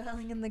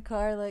 Freestyling in the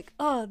car, like,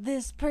 oh,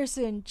 this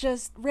person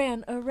just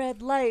ran a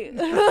red light.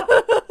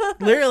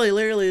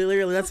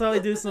 Literally. That's how I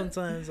do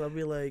sometimes. I'll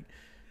be like,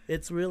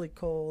 it's really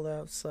cold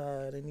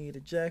outside. I need a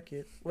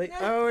jacket. Wait,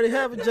 I already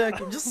have a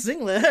jacket. Just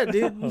sing that,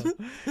 dude.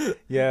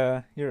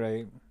 Yeah, you're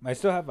right. I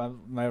still have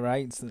my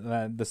writes,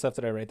 the stuff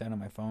that I write down on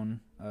my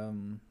phone.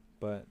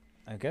 But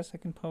I guess I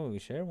can probably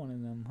share one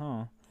of them,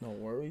 huh? No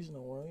worries.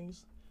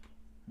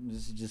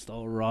 This is just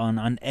all raw and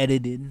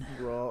unedited.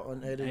 Raw,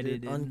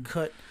 unedited,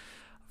 uncut.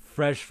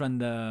 Fresh from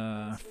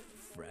the...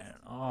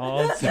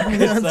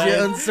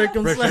 uncircumcised. Fresh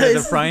from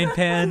the frying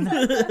pan.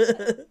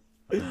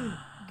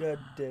 God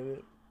damn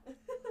it.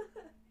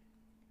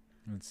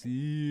 Let's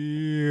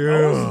see.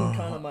 I was in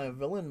kind of my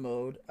villain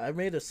mode. I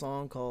made a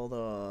song called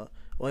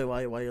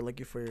why you're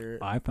looking for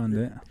your... I found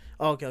it.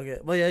 Oh, okay.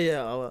 Well,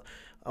 yeah.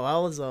 I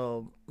was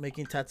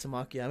making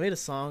Tatsumaki. I made a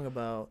song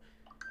about...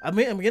 I'm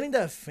getting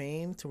that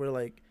fame to where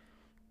like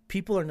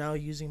people are now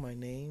using my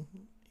name,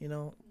 you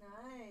know?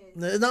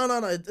 Nice.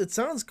 No. It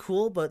sounds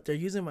cool, but they're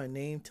using my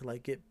name to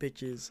like get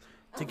bitches,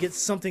 to get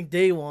something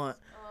they want.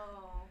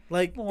 Oh.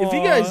 Like, if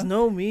you guys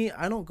know me,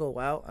 I don't go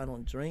out, I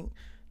don't drink.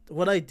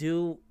 What I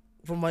do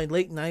for my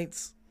late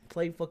nights,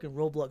 play fucking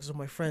Roblox with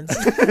my friends.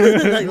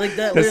 like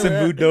that. That's some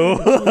mood though.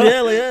 But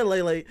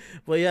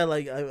yeah,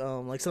 like I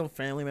like some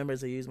family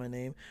members, they use my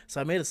name. So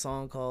I made a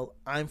song called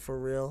I'm For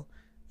Real.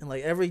 And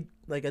like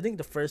I think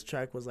the first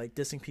track was like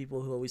dissing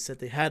people who always said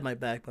they had my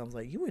back, but I was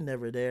like, you were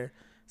never there.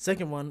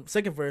 Second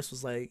verse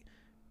was like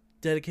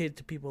dedicated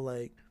to people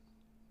like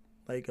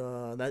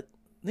that.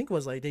 I think it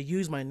was like they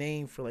use my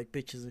name for like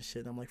bitches and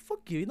shit. I'm like,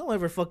 fuck you don't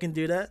ever fucking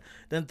do that.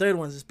 Then third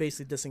one's just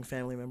basically dissing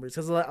family members,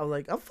 because I was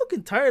like, I'm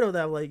fucking tired of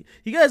that. I'm like,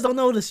 you guys don't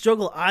know the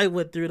struggle I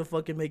went through to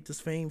fucking make this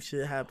fame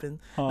shit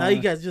happen. Now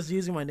you guys just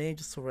using my name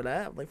just for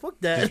that. I'm like, fuck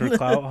that. Just for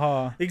clout,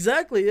 huh?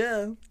 Exactly,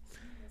 yeah.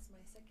 That's my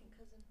second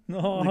cousin.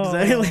 No.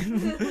 Exactly.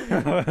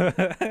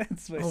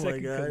 It's my Oh my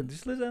second God. cousin.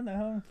 Just live down the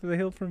hill for the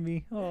hill from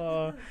me.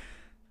 Oh.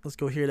 Let's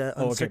go hear that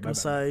Oh, okay,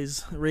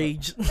 uncircumcised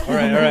rage. All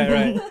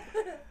right.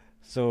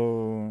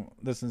 So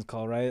this is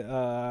called, right?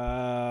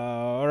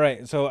 All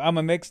right. So I'm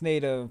a mixed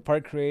native,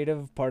 part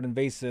creative, part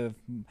invasive.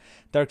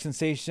 Dark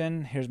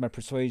sensation. Here's my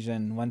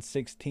persuasion.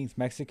 1/16th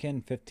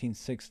Mexican,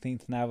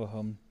 15/16th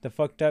Navajo. The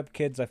fucked up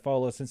kids I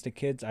follow since the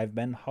kids I've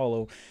been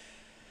hollow.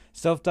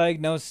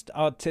 Self-diagnosed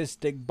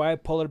autistic,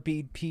 bipolar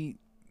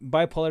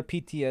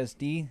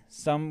PTSD.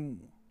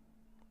 Some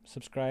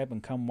subscribe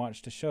and come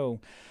watch the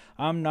show.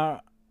 I'm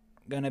not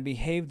gonna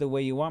behave the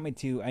way you want me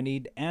to. I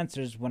need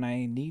answers when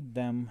I need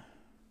them.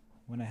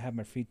 When I have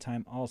my free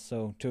time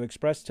also, to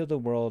express to the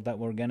world that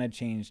we're gonna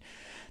change.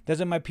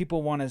 Doesn't my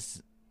people want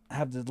us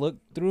have to look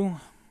through?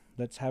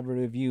 let's have a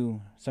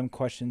review. Some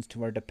questions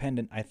to our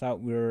dependent. I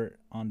thought we were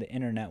on the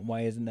internet.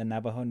 Why isn't the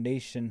Navajo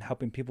Nation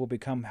helping people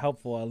become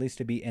helpful, at least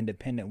to be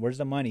independent? Where's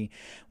the money?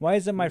 Why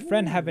isn't my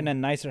friend having a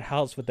nicer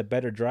house with a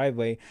better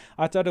driveway?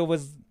 I thought it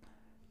was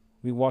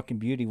we walk in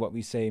beauty, what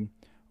we say.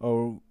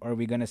 Or are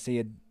we going to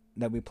say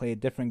that we play a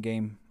different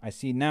game? I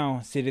see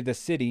now, city to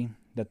city,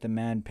 that the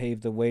man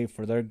paved the way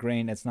for their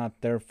grain. It's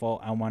not their fault.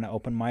 I want to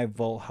open my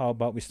vault. How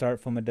about we start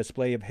from a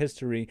display of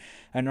history,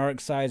 an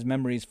arc-sized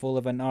memories full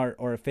of an art,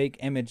 or a fake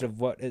image of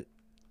what it...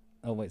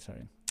 Oh, wait,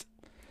 sorry.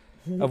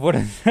 Of what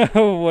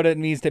what it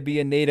means to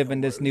be a native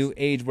in this new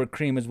age where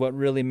cream is what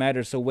really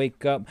matters. So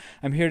wake up.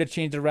 I'm here to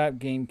change the rap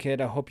game, kid.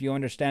 I hope you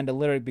understand the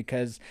lyric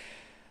because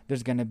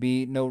there's going to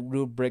be no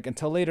rubric.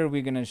 Until later,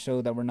 we're going to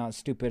show that we're not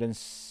stupid and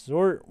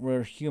sort.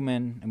 We're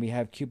human, and we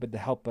have Cupid to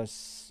help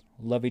us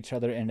love each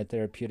other in a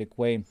therapeutic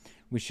way.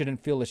 We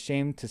shouldn't feel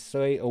ashamed to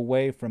stay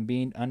away from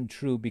being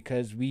untrue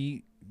because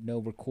we know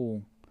we're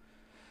cool.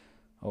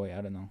 Oh wait,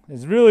 I don't know.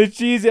 It's really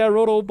cheesy. I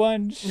wrote a whole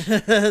bunch.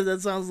 that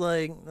sounds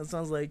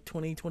like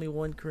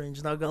 2021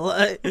 cringe. Not gonna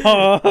lie.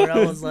 Where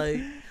I was like,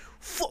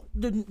 "Fuck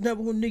the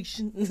Navajo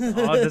Nation." Oh,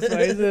 that's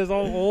why it's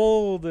all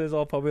old. It's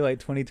all probably like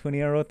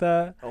 2020. I wrote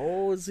that.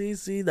 Oh,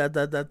 see,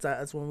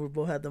 that's when we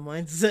both had the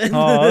mindset.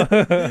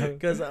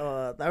 Because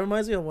that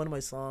reminds me of one of my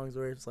songs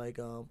where it's like,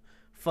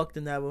 fuck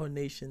the Navajo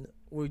Nation.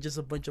 We're just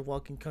a bunch of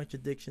walking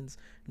contradictions.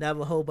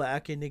 Navajo by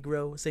Ake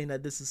Negro saying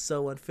that this is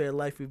so unfair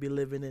life we be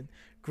living in.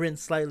 Grin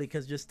slightly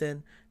because just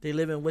then they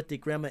living with their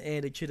grandma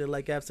and they treat it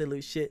like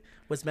absolute shit.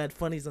 What's mad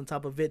funny is on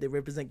top of it, they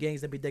represent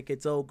gangs that be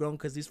decades old, grown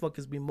because these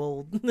fuckers be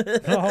mold.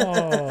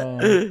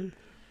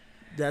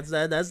 That's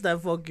that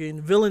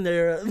fucking villain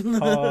there.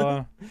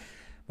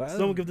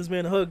 Someone give this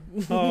man a hug.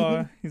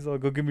 He's all,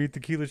 go give me a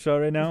tequila shot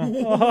right now.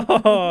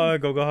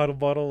 Go hot a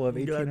bottle of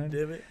 1800. God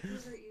damn it.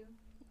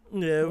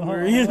 Yeah,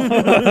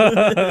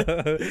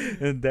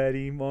 and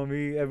daddy,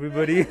 mommy,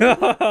 everybody.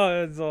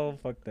 It's all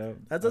fucked up.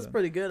 That's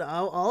pretty good.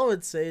 All I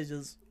would say is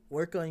just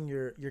work on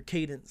your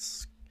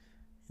cadence.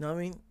 You know what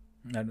I mean?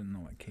 I don't know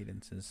what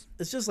cadence is.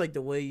 It's just like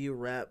the way you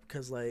rap,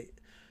 because like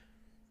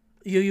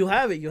you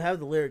have it, you have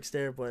the lyrics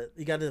there, but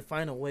you got to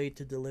find a way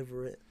to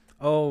deliver it.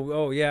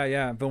 Oh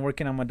yeah. I've been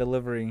working on my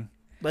delivery.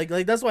 Like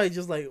that's why it's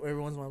just like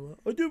everyone's like,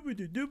 it's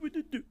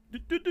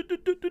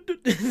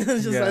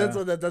just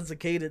like, that's the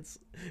cadence.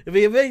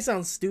 It may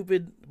sound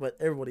stupid, but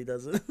everybody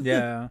does it.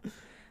 Yeah,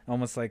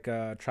 almost like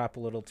trap a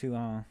little too,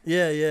 huh?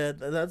 Yeah.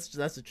 That's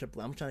a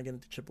triplet. I'm trying to get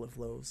into triplet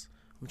flows.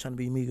 I'm trying to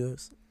be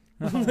Migos.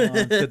 1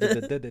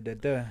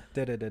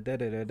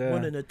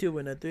 and a 2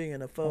 and a 3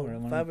 and a 4,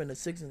 5 and a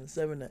 6 and a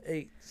 7 and a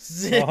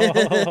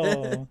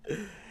 8.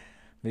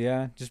 But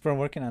yeah, just been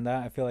working on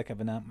that. I feel like I've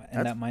been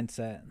in that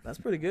mindset. That's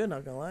pretty good,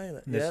 not gonna lie.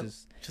 Yeah,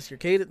 just your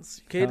cadence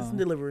and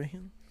delivery.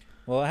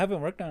 Well, I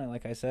haven't worked on it,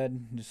 like I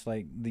said, just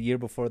like the year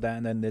before that,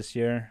 and then this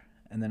year,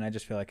 and then I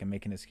just feel like I'm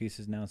making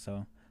excuses now.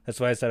 So that's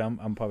why I said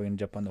I'm probably gonna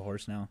jump on the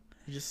horse now.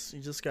 You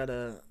just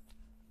gotta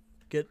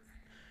get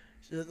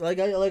like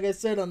I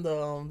said on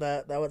the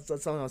that was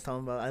that song I was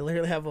talking about. I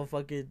literally have a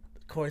fucking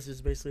chorus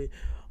that's basically,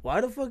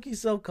 why the fuck you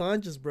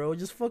self-conscious, bro?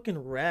 Just fucking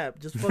rap.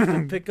 Just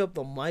fucking pick up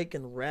the mic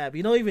and rap.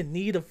 You don't even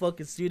need a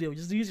fucking studio.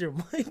 Just use your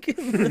mic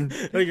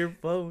or your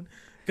phone.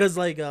 Cause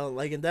like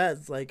in that,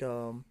 it's like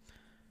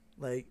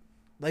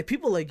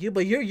people like you,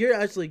 but you're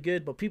actually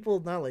good. But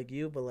people not like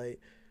you, but like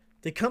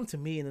they come to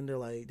me and then they're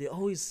like, they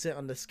always sit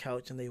on this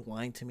couch and they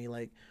whine to me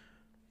like,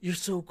 you're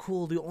so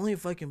cool, dude. Only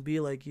if I can be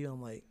like you.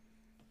 I'm like,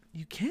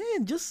 you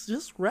can just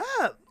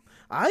rap.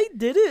 I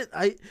did it.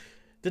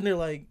 Then they're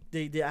like,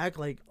 they act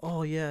like,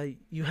 oh yeah,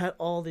 you had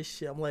all this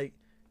shit. I'm like,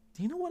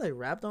 do you know what I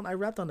rapped on? I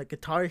rapped on a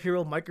Guitar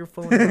Hero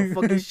microphone and a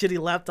fucking shitty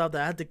laptop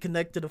that I had to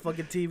connect to the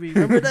fucking TV.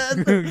 Remember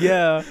that?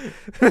 Yeah.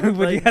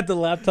 When you had the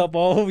laptop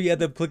all, you had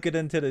to plug it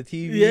into the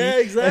TV. Yeah,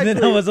 exactly. And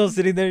then I was all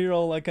sitting there, you're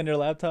all like on your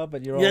laptop,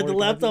 and you're all. Yeah, the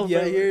laptop's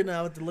right here now.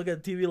 I have to look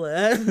at the TV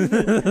like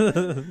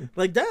that.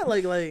 Like that,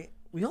 like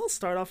we all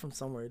start off from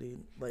somewhere,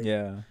 dude. Like,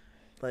 yeah.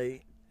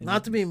 Like.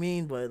 Not to be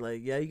mean, but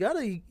like, yeah,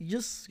 you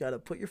just gotta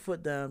put your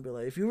foot down and be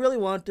like, if you really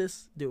want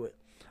this, do it.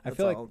 That's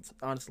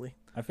honestly.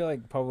 I feel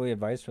like probably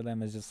advice for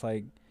them is just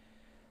like,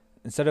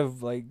 instead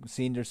of like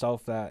seeing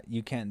yourself that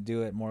you can't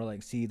do it, more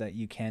like see that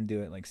you can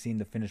do it, like seeing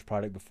the finished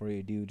product before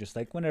you do. Just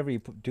like whenever you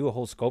do a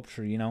whole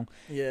sculpture, you know,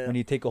 yeah. When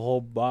you take a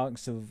whole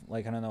box of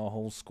like, I don't know, a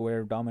whole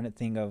square dominant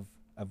thing of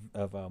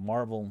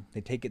marble,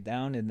 they take it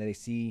down and they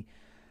see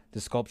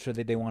the sculpture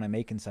that they want to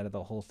make inside of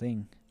the whole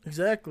thing.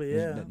 Exactly,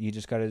 yeah. You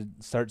just gotta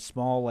start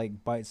small,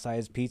 like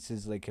bite-sized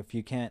pieces. Like if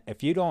you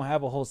don't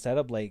have a whole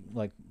setup, like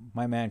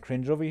my man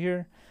Cringe over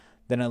here,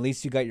 then at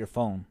least you got your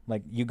phone.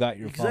 Like you got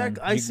your phone.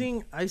 Exactly.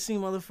 I seen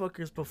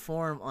motherfuckers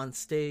perform on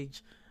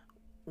stage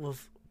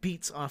with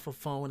beats off a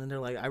phone, and they're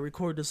like, I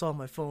record this on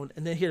my phone,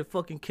 and then here to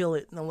fucking kill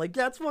it, and I'm like,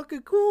 that's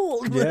fucking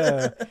cool.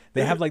 Yeah,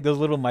 they have like those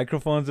little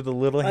microphones with the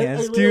little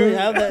hands I too.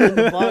 I have that in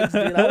the box,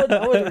 dude.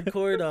 I would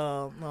record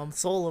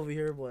Soul over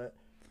here, but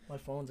my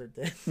phones are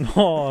dead.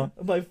 Oh.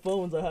 My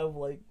phones, I have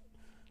like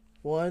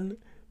 1,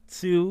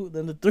 2,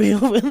 then the 3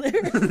 over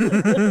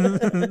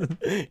there.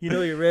 You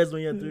know your res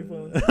when you have 3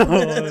 phones.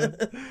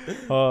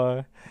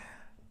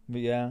 But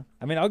yeah,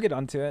 I mean, I'll get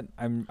onto it.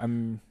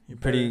 I'm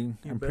pretty.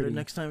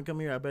 Next time you come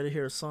here, I better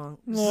hear a song.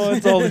 Oh,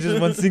 it's all just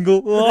one single.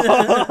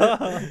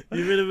 Even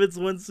if it's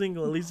one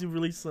single, at least you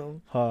release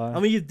some. I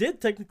mean, you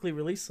did technically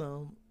release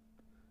some.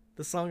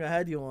 The song I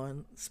had you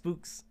on,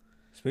 Spooks.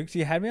 Spooks,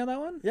 you had me on that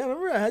one? Yeah,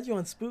 remember I had you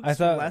on Spooks. I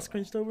thought last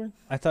Cringed Over.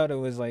 I thought it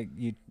was like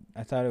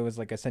I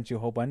sent you a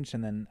whole bunch,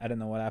 and then I didn't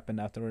know what happened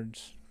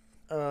afterwards.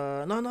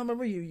 No.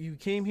 Remember you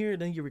came here,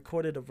 then you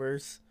recorded a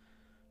verse.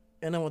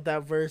 And then with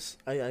that verse,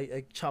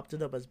 I chopped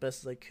it up as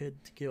best as I could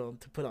to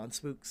put on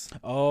Spooks.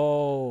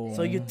 Oh.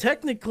 So you're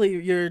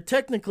technically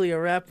a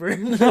rapper.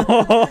 See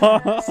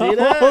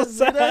that?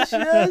 See that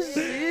shit?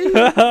 See?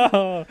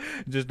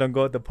 Just don't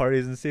go at the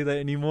parties and say that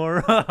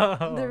anymore.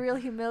 The real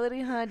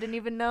humility, huh? I didn't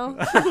even know.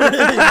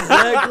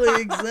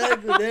 Exactly.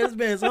 This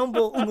man's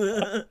humble.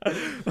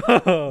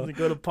 They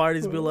go to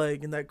parties, be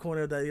like in that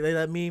corner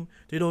that meme.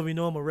 They don't even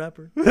know I'm a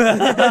rapper.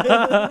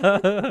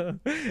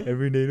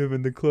 Every native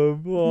in the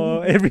club.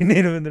 Every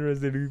native in the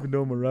rest, they don't even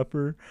know I'm a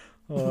rapper.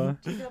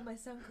 Check out my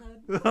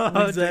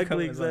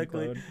SoundCloud.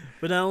 Exactly.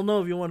 But I don't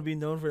know if you want to be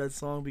known for that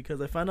song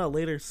because I found out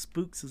later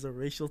Spooks is a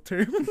racial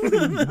term.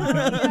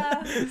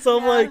 So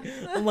I'm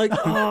like,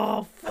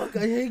 oh fuck, I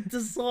hate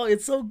this song.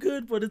 It's so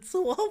good, but it's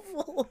so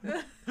awful.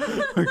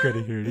 I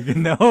gotta hear it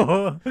again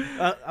now.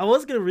 I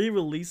was gonna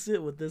re-release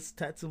it with this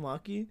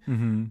Tatsumaki,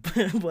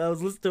 but I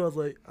was listening to it, I was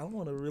like, I don't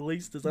want to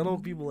release this. I don't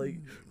want people like,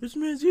 this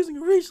man's using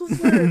a racial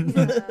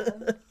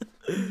slur.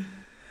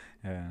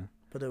 Yeah.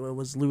 But it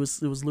was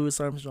Louis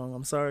Armstrong.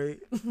 I'm sorry.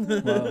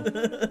 Well,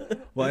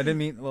 I didn't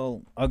mean.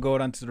 Well, I'll go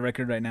on to the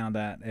record right now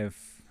that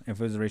if it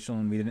was racial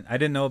and I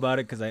didn't know about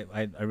it because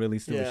I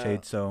released it with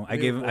Shade, so I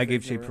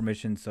gave Shade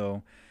permission.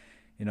 So,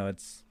 you know,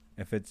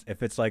 if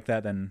it's like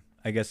that, then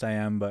I guess I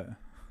am. But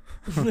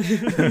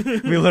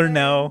we learn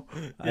now.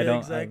 Yeah, I don't.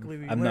 Exactly.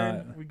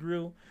 We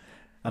grew.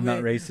 I'm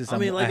not racist. I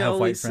mean, like I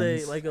always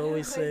say,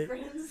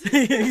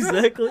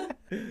 exactly.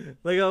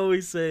 Like I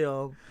always say,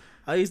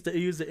 I used to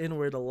use the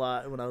N-word a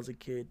lot when I was a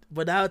kid.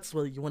 But that's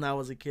when I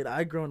was a kid.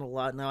 I've grown a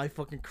lot. Now I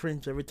fucking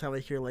cringe every time I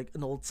hear like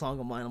an old song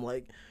of mine. I'm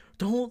like,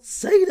 don't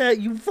say that,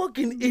 you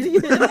fucking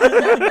idiot.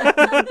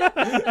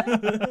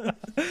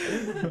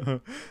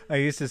 I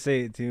used to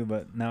say it too,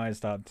 but now I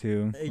stopped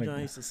too.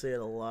 Adrianno used to say it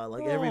a lot,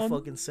 like every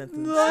fucking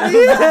sentence. I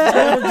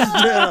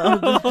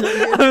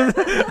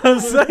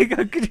was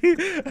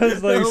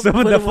like,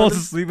 someone that falls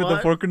asleep with a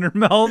fork in their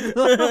mouth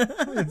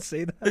and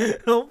say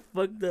that. Oh,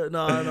 fuck that.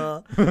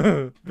 No.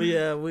 But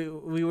yeah,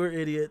 we were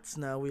idiots.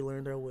 Now we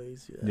learned our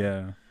ways.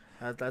 Yeah.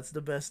 That's the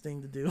best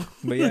thing to do.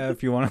 But yeah,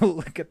 if you want to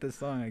look at the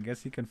song, I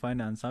guess you can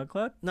find it on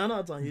SoundCloud. No,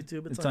 it's on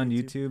YouTube. It's on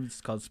YouTube. It's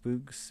called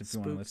Spooks. If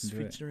you want to listen to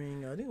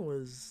featuring, I think it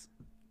was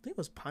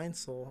Pine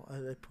Soul.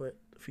 I put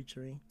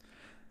featuring.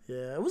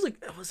 Yeah, it was a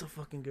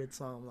fucking good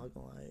song. I'm not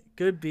gonna lie.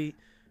 Good beat,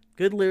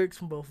 good lyrics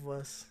from both of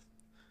us.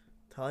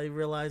 Till I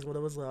realized what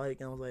it was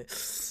like, and I was like,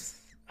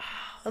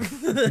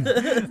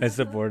 I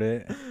support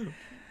it.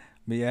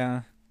 But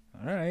yeah,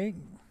 all right.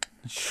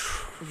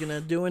 You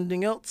gonna do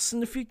anything else in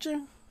the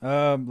future?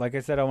 Like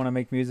I said, I want to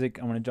make music.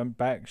 I want to jump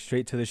back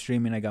straight to the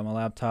streaming. I got my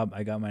laptop.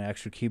 I got my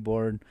extra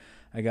keyboard.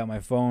 I got my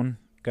phone.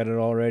 Got it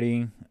all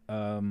ready.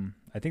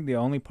 I think the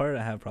only part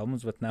I have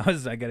problems with now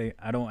is I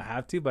don't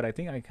have to, but I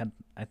think I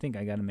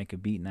gotta make a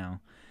beat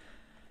now.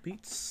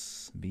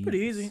 Beats. Pretty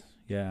easy.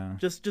 Yeah.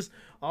 Just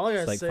all I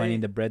gotta say. It's like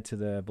finding the bread to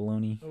the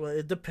bologna. Well,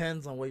 it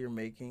depends on what you're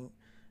making.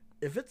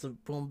 If it's a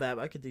boom bap,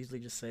 I could easily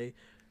just say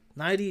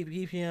 90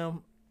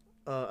 BPM,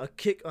 a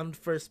kick on the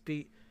first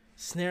beat,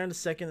 snare on the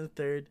second and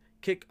third,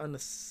 kick on the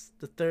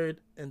third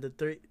and the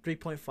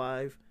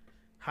 3.5,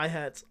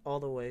 hi-hats all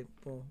the way.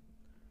 Boom.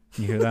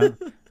 You hear that?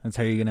 That's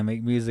how you're gonna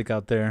make music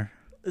out there.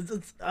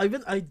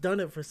 I've done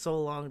it for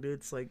so long, dude.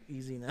 It's like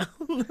easy now.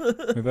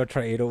 Maybe I'll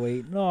try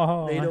 808.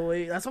 No.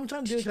 808. That's what I'm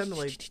trying to do. Trying to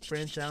like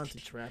branch out into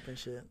trap and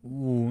shit.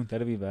 Ooh,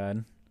 that'd be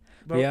bad.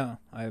 But yeah,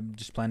 I'm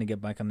just planning to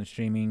get back on the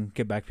streaming,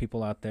 get back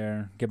people out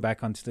there, get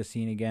back onto the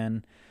scene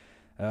again.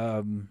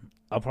 I'll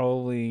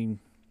probably.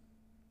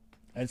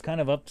 It's kind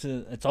of up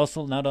to. It's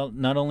also not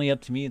only up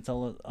to me. It's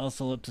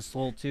also up to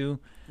Soul too.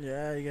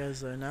 Yeah, you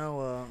guys are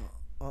now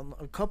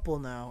a couple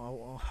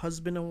now, a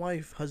husband and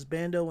wife,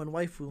 husbando and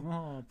waifu.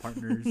 Oh,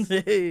 partners.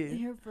 Hey. Been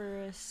here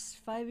for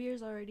 5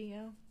 years already,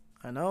 yeah.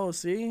 I know.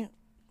 See.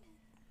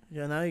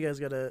 Yeah, now you guys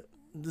gotta.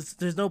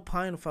 There's no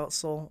Pine without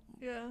Soul.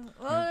 Yeah.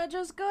 Well,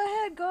 just go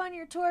ahead, go on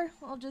your tour.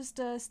 I'll just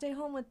stay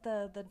home with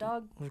the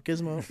dog. With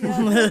Gizmo. Yeah.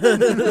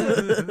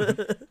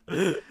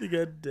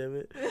 God damn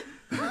it.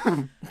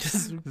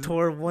 Just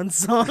tour one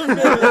song.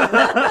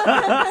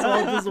 It's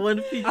all just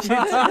one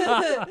feature.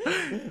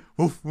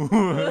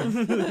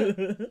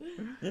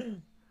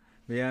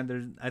 But yeah,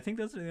 I think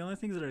those are the only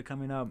things that are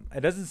coming up.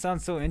 It doesn't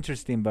sound so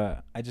interesting,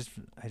 but I just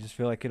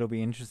feel like it'll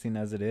be interesting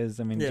as it is.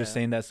 I mean, just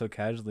saying that so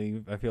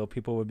casually, I feel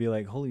people would be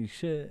like, "Holy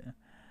shit."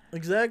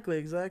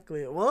 Exactly.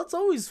 Well, it's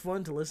always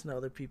fun to listen to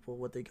other people,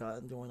 what they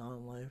got going on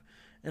in life.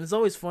 And it's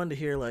always fun to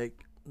hear,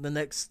 like, the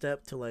next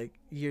step to like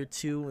year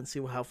 2 and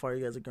see how far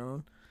you guys are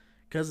growing.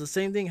 Because the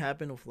same thing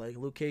happened with like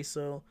Luke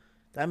Queso.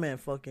 That man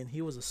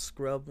he was a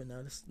scrub, and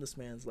now this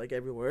man's like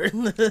everywhere.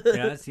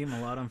 Yeah, I see him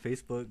a lot on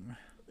Facebook.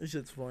 This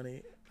shit's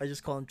funny. I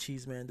just call him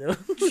Cheese Man, though.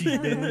 Cheese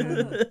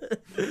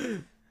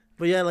Man.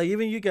 But yeah, like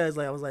even you guys,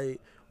 like I was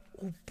like,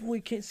 oh boy,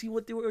 can't see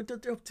what they're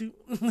up to.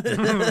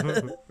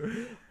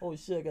 Oh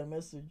shit, I got a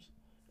message.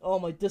 Oh,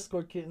 my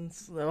Discord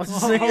kittens. I was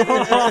just saying.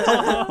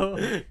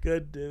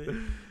 God damn it.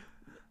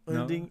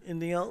 No.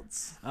 Anything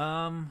else?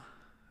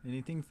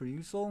 Anything for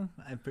you, Soul?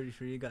 I'm pretty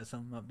sure you got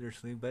something up your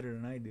sleeve better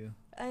than I do.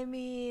 I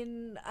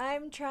mean,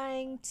 I'm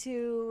trying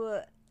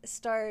to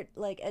start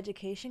like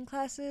education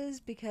classes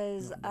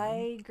because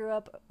I grew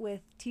up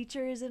with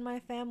teachers in my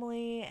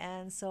family,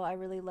 and so I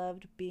really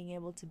loved being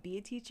able to be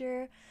a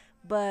teacher.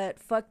 But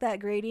fuck that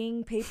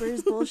grading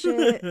papers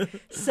bullshit.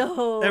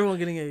 So Everyone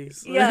getting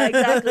A's. yeah,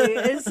 exactly.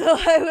 And so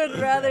I would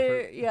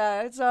rather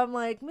so I'm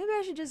like, maybe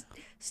I should just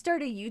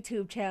start a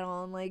YouTube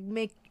channel and like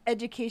make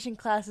education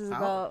classes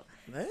about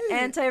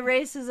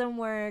anti-racism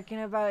work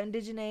and about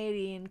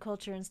indigeneity and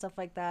culture and stuff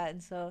like that.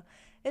 And so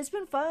it's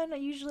been fun. I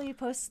usually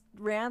post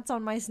rants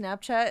on my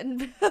Snapchat, and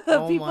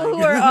people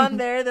who are on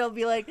there,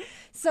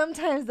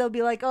 sometimes they'll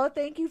be like, oh,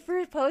 thank you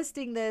for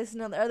posting this.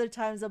 And other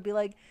times they'll be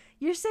like,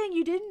 you're saying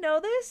you didn't know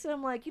this? And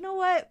I'm like, you know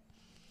what?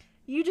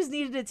 You just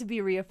needed it to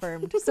be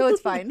reaffirmed, so it's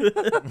fine.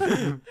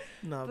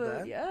 Not but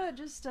bad. yeah,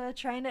 just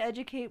trying to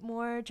educate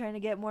more, trying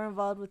to get more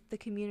involved with the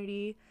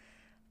community.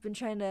 Been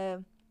trying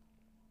to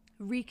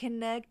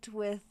reconnect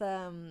with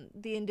the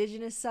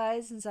indigenous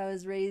side since I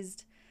was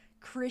raised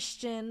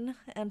Christian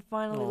and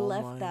finally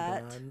left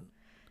that. God.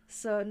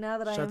 So now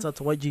that Shouts out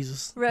to White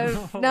Jesus. now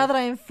that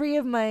I am free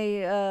of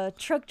my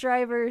truck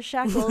driver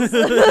shackles,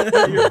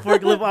 Your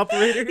forklift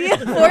operator. yeah,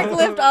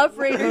 forklift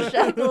operator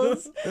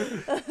shackles,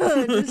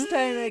 just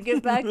trying to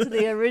get back to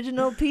the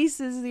original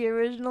pieces, the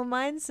original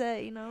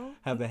mindset, you know.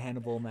 Have the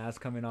Hannibal mask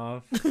coming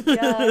off.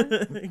 Yeah.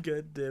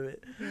 God damn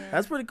it. Yeah.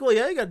 That's pretty cool.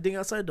 Yeah, you got to think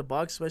outside the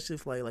box, especially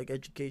for like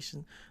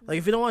education. Like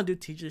if you don't want to do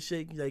teacher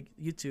shit, like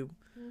YouTube,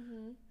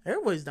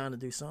 everybody's down to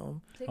do something.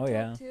 TikTok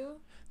yeah. too.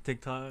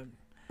 TikTok.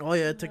 Oh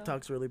yeah,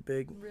 TikTok's really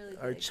big. Really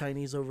Our big.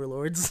 Chinese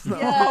overlords.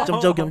 Yeah.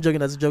 I'm joking.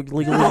 That's a joke.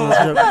 Legally,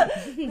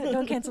 that's a joke.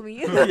 Don't cancel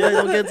me. Yeah,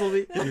 don't cancel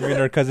me. You mean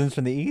our cousins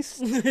from the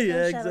east? Yeah, Don't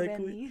shadow ban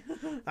exactly. me.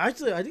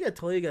 Actually, I think I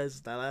told you guys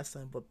that last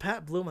time, but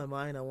Pat blew my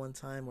mind at one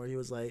time where he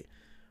was like,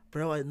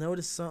 "Bro, I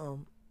noticed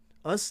something.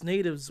 Us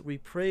natives, we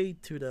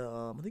prayed to the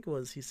I think it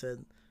was he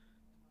said,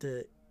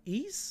 the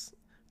east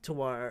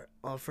to our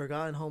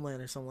forgotten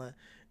homeland or something like that,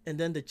 and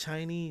then the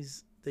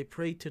Chinese they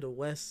prayed to the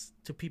west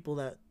to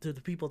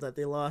the people that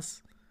they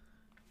lost.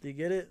 Do you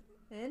get it?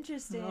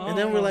 Interesting. And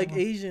then we're like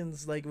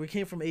Asians, like we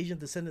came from Asian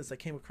descendants that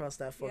came across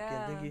that fucking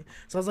thingy.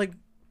 So I was like,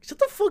 shut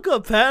the fuck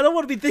up, Pat. I don't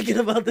want to be thinking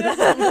about this.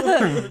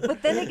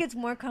 But then it gets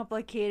more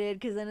complicated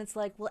because then it's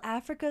like, well,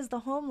 Africa's the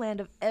homeland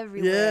of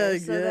everywhere. Yeah,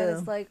 so then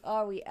it's like,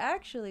 are we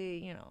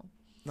actually, you know?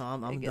 No,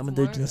 I'm gets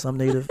indigenous. I'm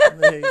native.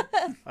 Hey,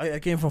 I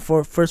came from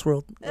first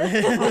world.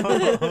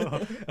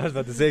 I was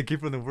about to say, I came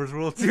from the first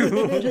world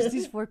too. Just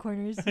these four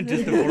corners.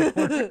 Just the four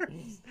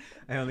corners.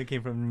 I only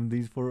came from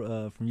these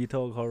four, from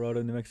Utah,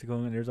 Colorado, New Mexico,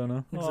 and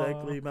Arizona.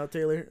 Exactly, Mount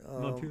Taylor.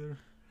 Mount Taylor.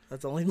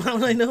 That's the only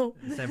mountain I know.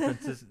 San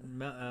Francisco,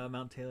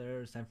 Mount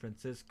Taylor, San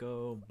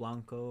Francisco,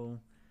 Blanco,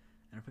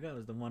 and I forgot it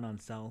was the one on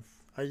South.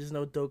 I just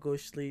know don't go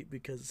sleep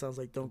because it sounds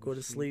like don't go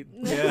to sleep.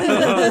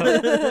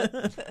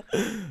 Yeah.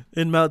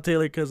 In Mount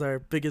Taylor because our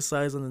biggest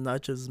size on the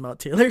nachos is Mount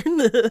Taylor.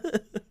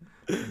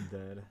 I'm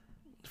dead.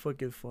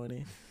 Fucking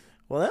funny.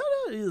 Well, that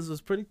was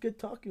pretty good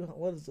talking.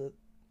 What is it?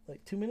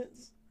 Like 2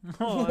 minutes?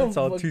 Oh, that's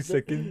all 2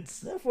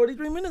 seconds. Yeah,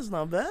 43 minutes.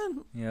 Not bad.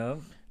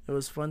 Yep. It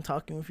was fun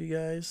talking with you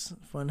guys.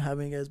 Fun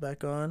having you guys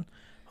back on.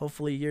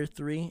 Hopefully year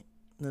 3.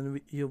 Then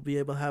you'll be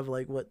able to have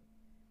like, what?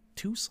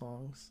 2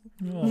 songs.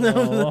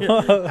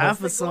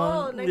 Half a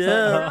song. Next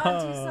Yeah. time we're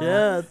on, 2 songs.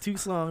 Yeah, 2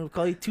 songs. We'll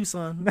call you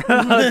Tucson.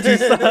 Dead.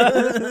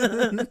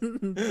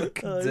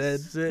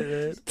 Shit,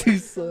 man.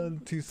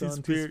 Tucson, Two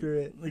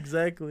Two-Spirit.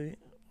 Exactly.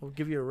 We'll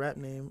give you a rap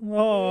name.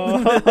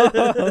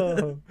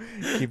 Oh.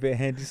 Keep it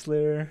handy,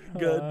 Slayer.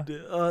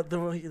 Good. I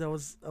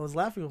was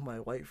laughing with my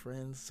white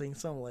friends saying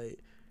something like,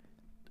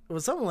 it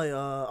was something like,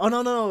 oh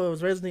no, it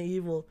was Resident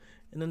Evil.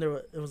 And then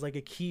it was like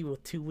a key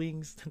with 2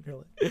 wings. And they're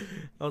like,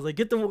 I was like,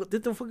 get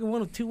the fucking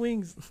one with 2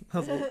 wings. I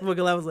was like,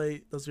 fucking I was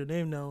like, that's your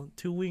name now,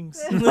 2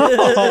 wings.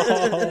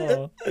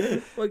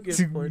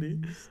 Fucking funny.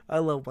 I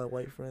love my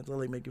white friends. I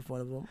like making fun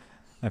of them.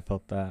 I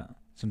felt that.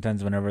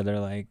 Sometimes whenever they're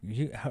like,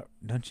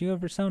 don't you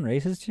ever sound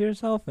racist to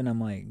yourself? And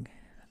I'm like,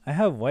 I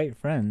have white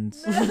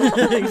friends.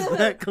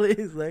 Exactly.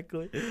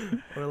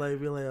 Or like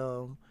be like,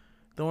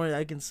 don't worry,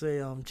 I can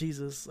say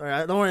Jesus. Or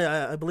don't worry,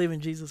 I believe in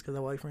Jesus because I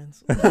have white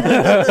friends.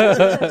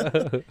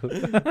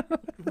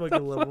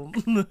 Fucking love them.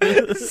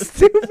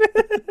 Stupid.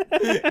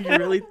 You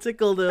really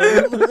tickled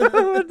them.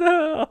 Oh,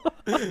 no.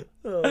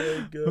 Oh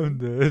my god. I'm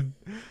dead.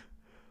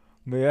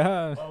 But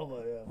yeah. Oh my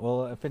god.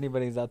 Well, if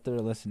anybody's out there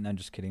listening, I'm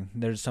just kidding.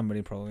 There's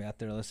somebody probably out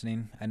there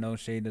listening. I know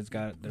Shade has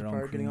got their own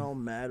Probably getting crew. all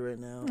mad right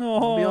now. Oh.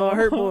 Don't be all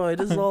hurt, boy.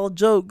 This is all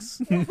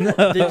jokes.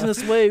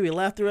 Indigenous way. We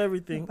laugh through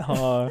everything.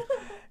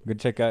 Go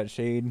check out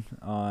Shade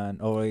on.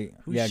 Oh wait,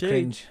 Who's yeah, Shade?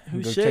 Cringe.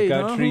 Who's Go Shade? check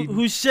out Huh? Treat.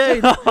 Who's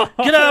Shade?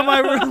 Get out of my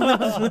room.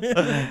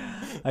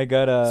 I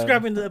got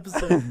Scrapping the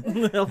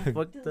episode. Hell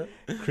fucked up.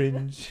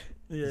 Cringe.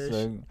 Yeah,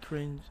 So,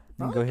 cringe.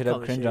 You can go hit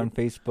up Cringe on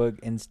Facebook,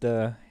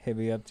 Insta. Hit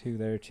me up too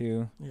there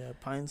too. Yeah,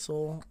 Pine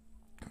Soul.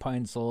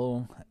 Pine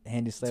Soul,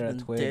 Handy Slayer It's at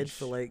been Twitch. dead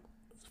for like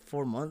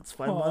 4 months,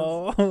 5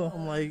 months.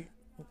 I'm like,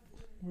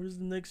 where's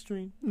the next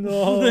stream?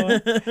 No.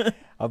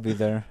 I'll be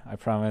there, I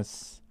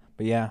promise.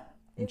 But yeah,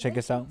 and check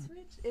us out.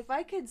 If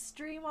I could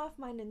stream off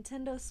my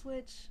Nintendo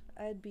Switch,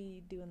 I'd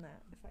be doing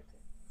that if I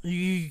could.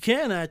 You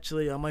can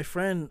actually. My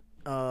friend,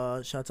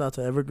 shouts out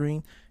to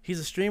Evergreen. He's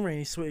a streamer and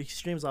he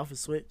streams off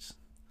his Switch.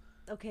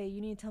 Okay,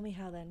 you need to tell me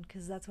how then,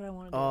 because that's what I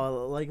want to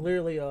do. Like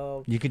literally.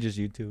 You could just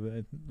YouTube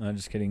it. I'm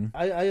just kidding.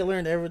 I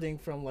learned everything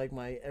from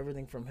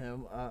everything from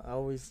him. I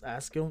always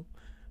ask him,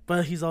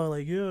 but he's all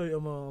like, yeah,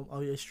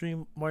 I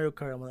stream Mario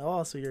Kart. I'm like,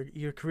 oh, so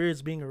your career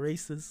is being a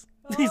racist.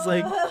 He's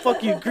like,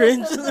 fuck you,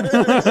 Cringe.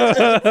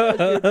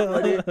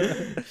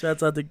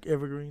 Shouts out to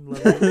Evergreen.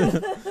 Love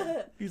him.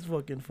 He's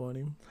fucking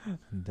funny.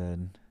 I'm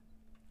dead.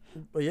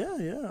 But yeah.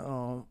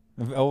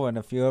 And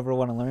if you ever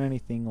want to learn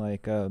anything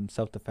like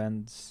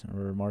self-defense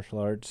or martial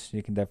arts,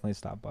 you can definitely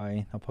stop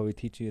by. I'll probably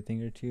teach you a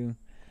thing or two.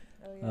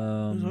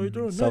 Oh, yeah. How you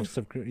throw a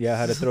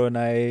how to throw a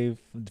knife,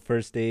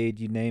 first aid,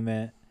 you name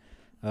it.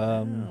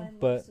 Mine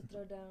But loves to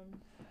throw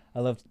down. I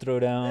love to throw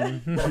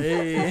down.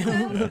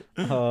 Hey.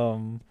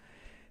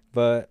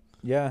 But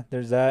yeah,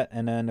 there's that.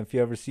 And then if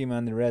you ever see me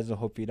on the res, I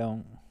hope you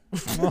don't.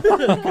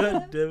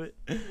 God damn it.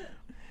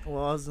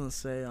 Well, I was gonna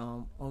say,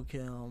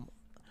 okay,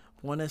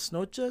 buenas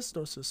noches,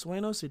 dos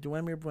sueños y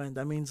duerme buen.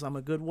 That means I'm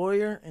a good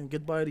warrior, and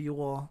goodbye to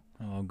you all.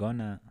 Oh,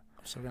 gonna.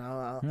 I'm sorry,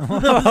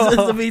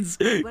 that means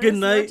good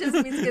night.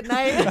 Just means good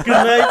night. Good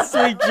night,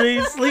 sweet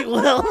dreams, sleep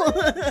well.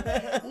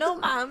 No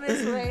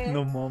mames, güey.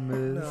 No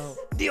mames. No.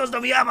 Dios no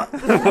me ama.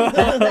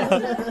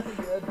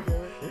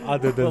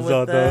 Other than But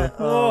with that,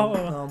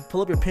 Zada.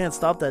 pull up your pants.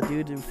 Stop that,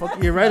 dude.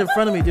 Fuck, you're right in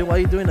front of me, dude. Why are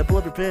you doing that? Pull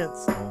up your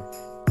pants.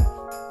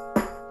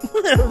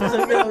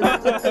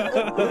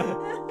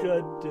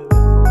 God damn it.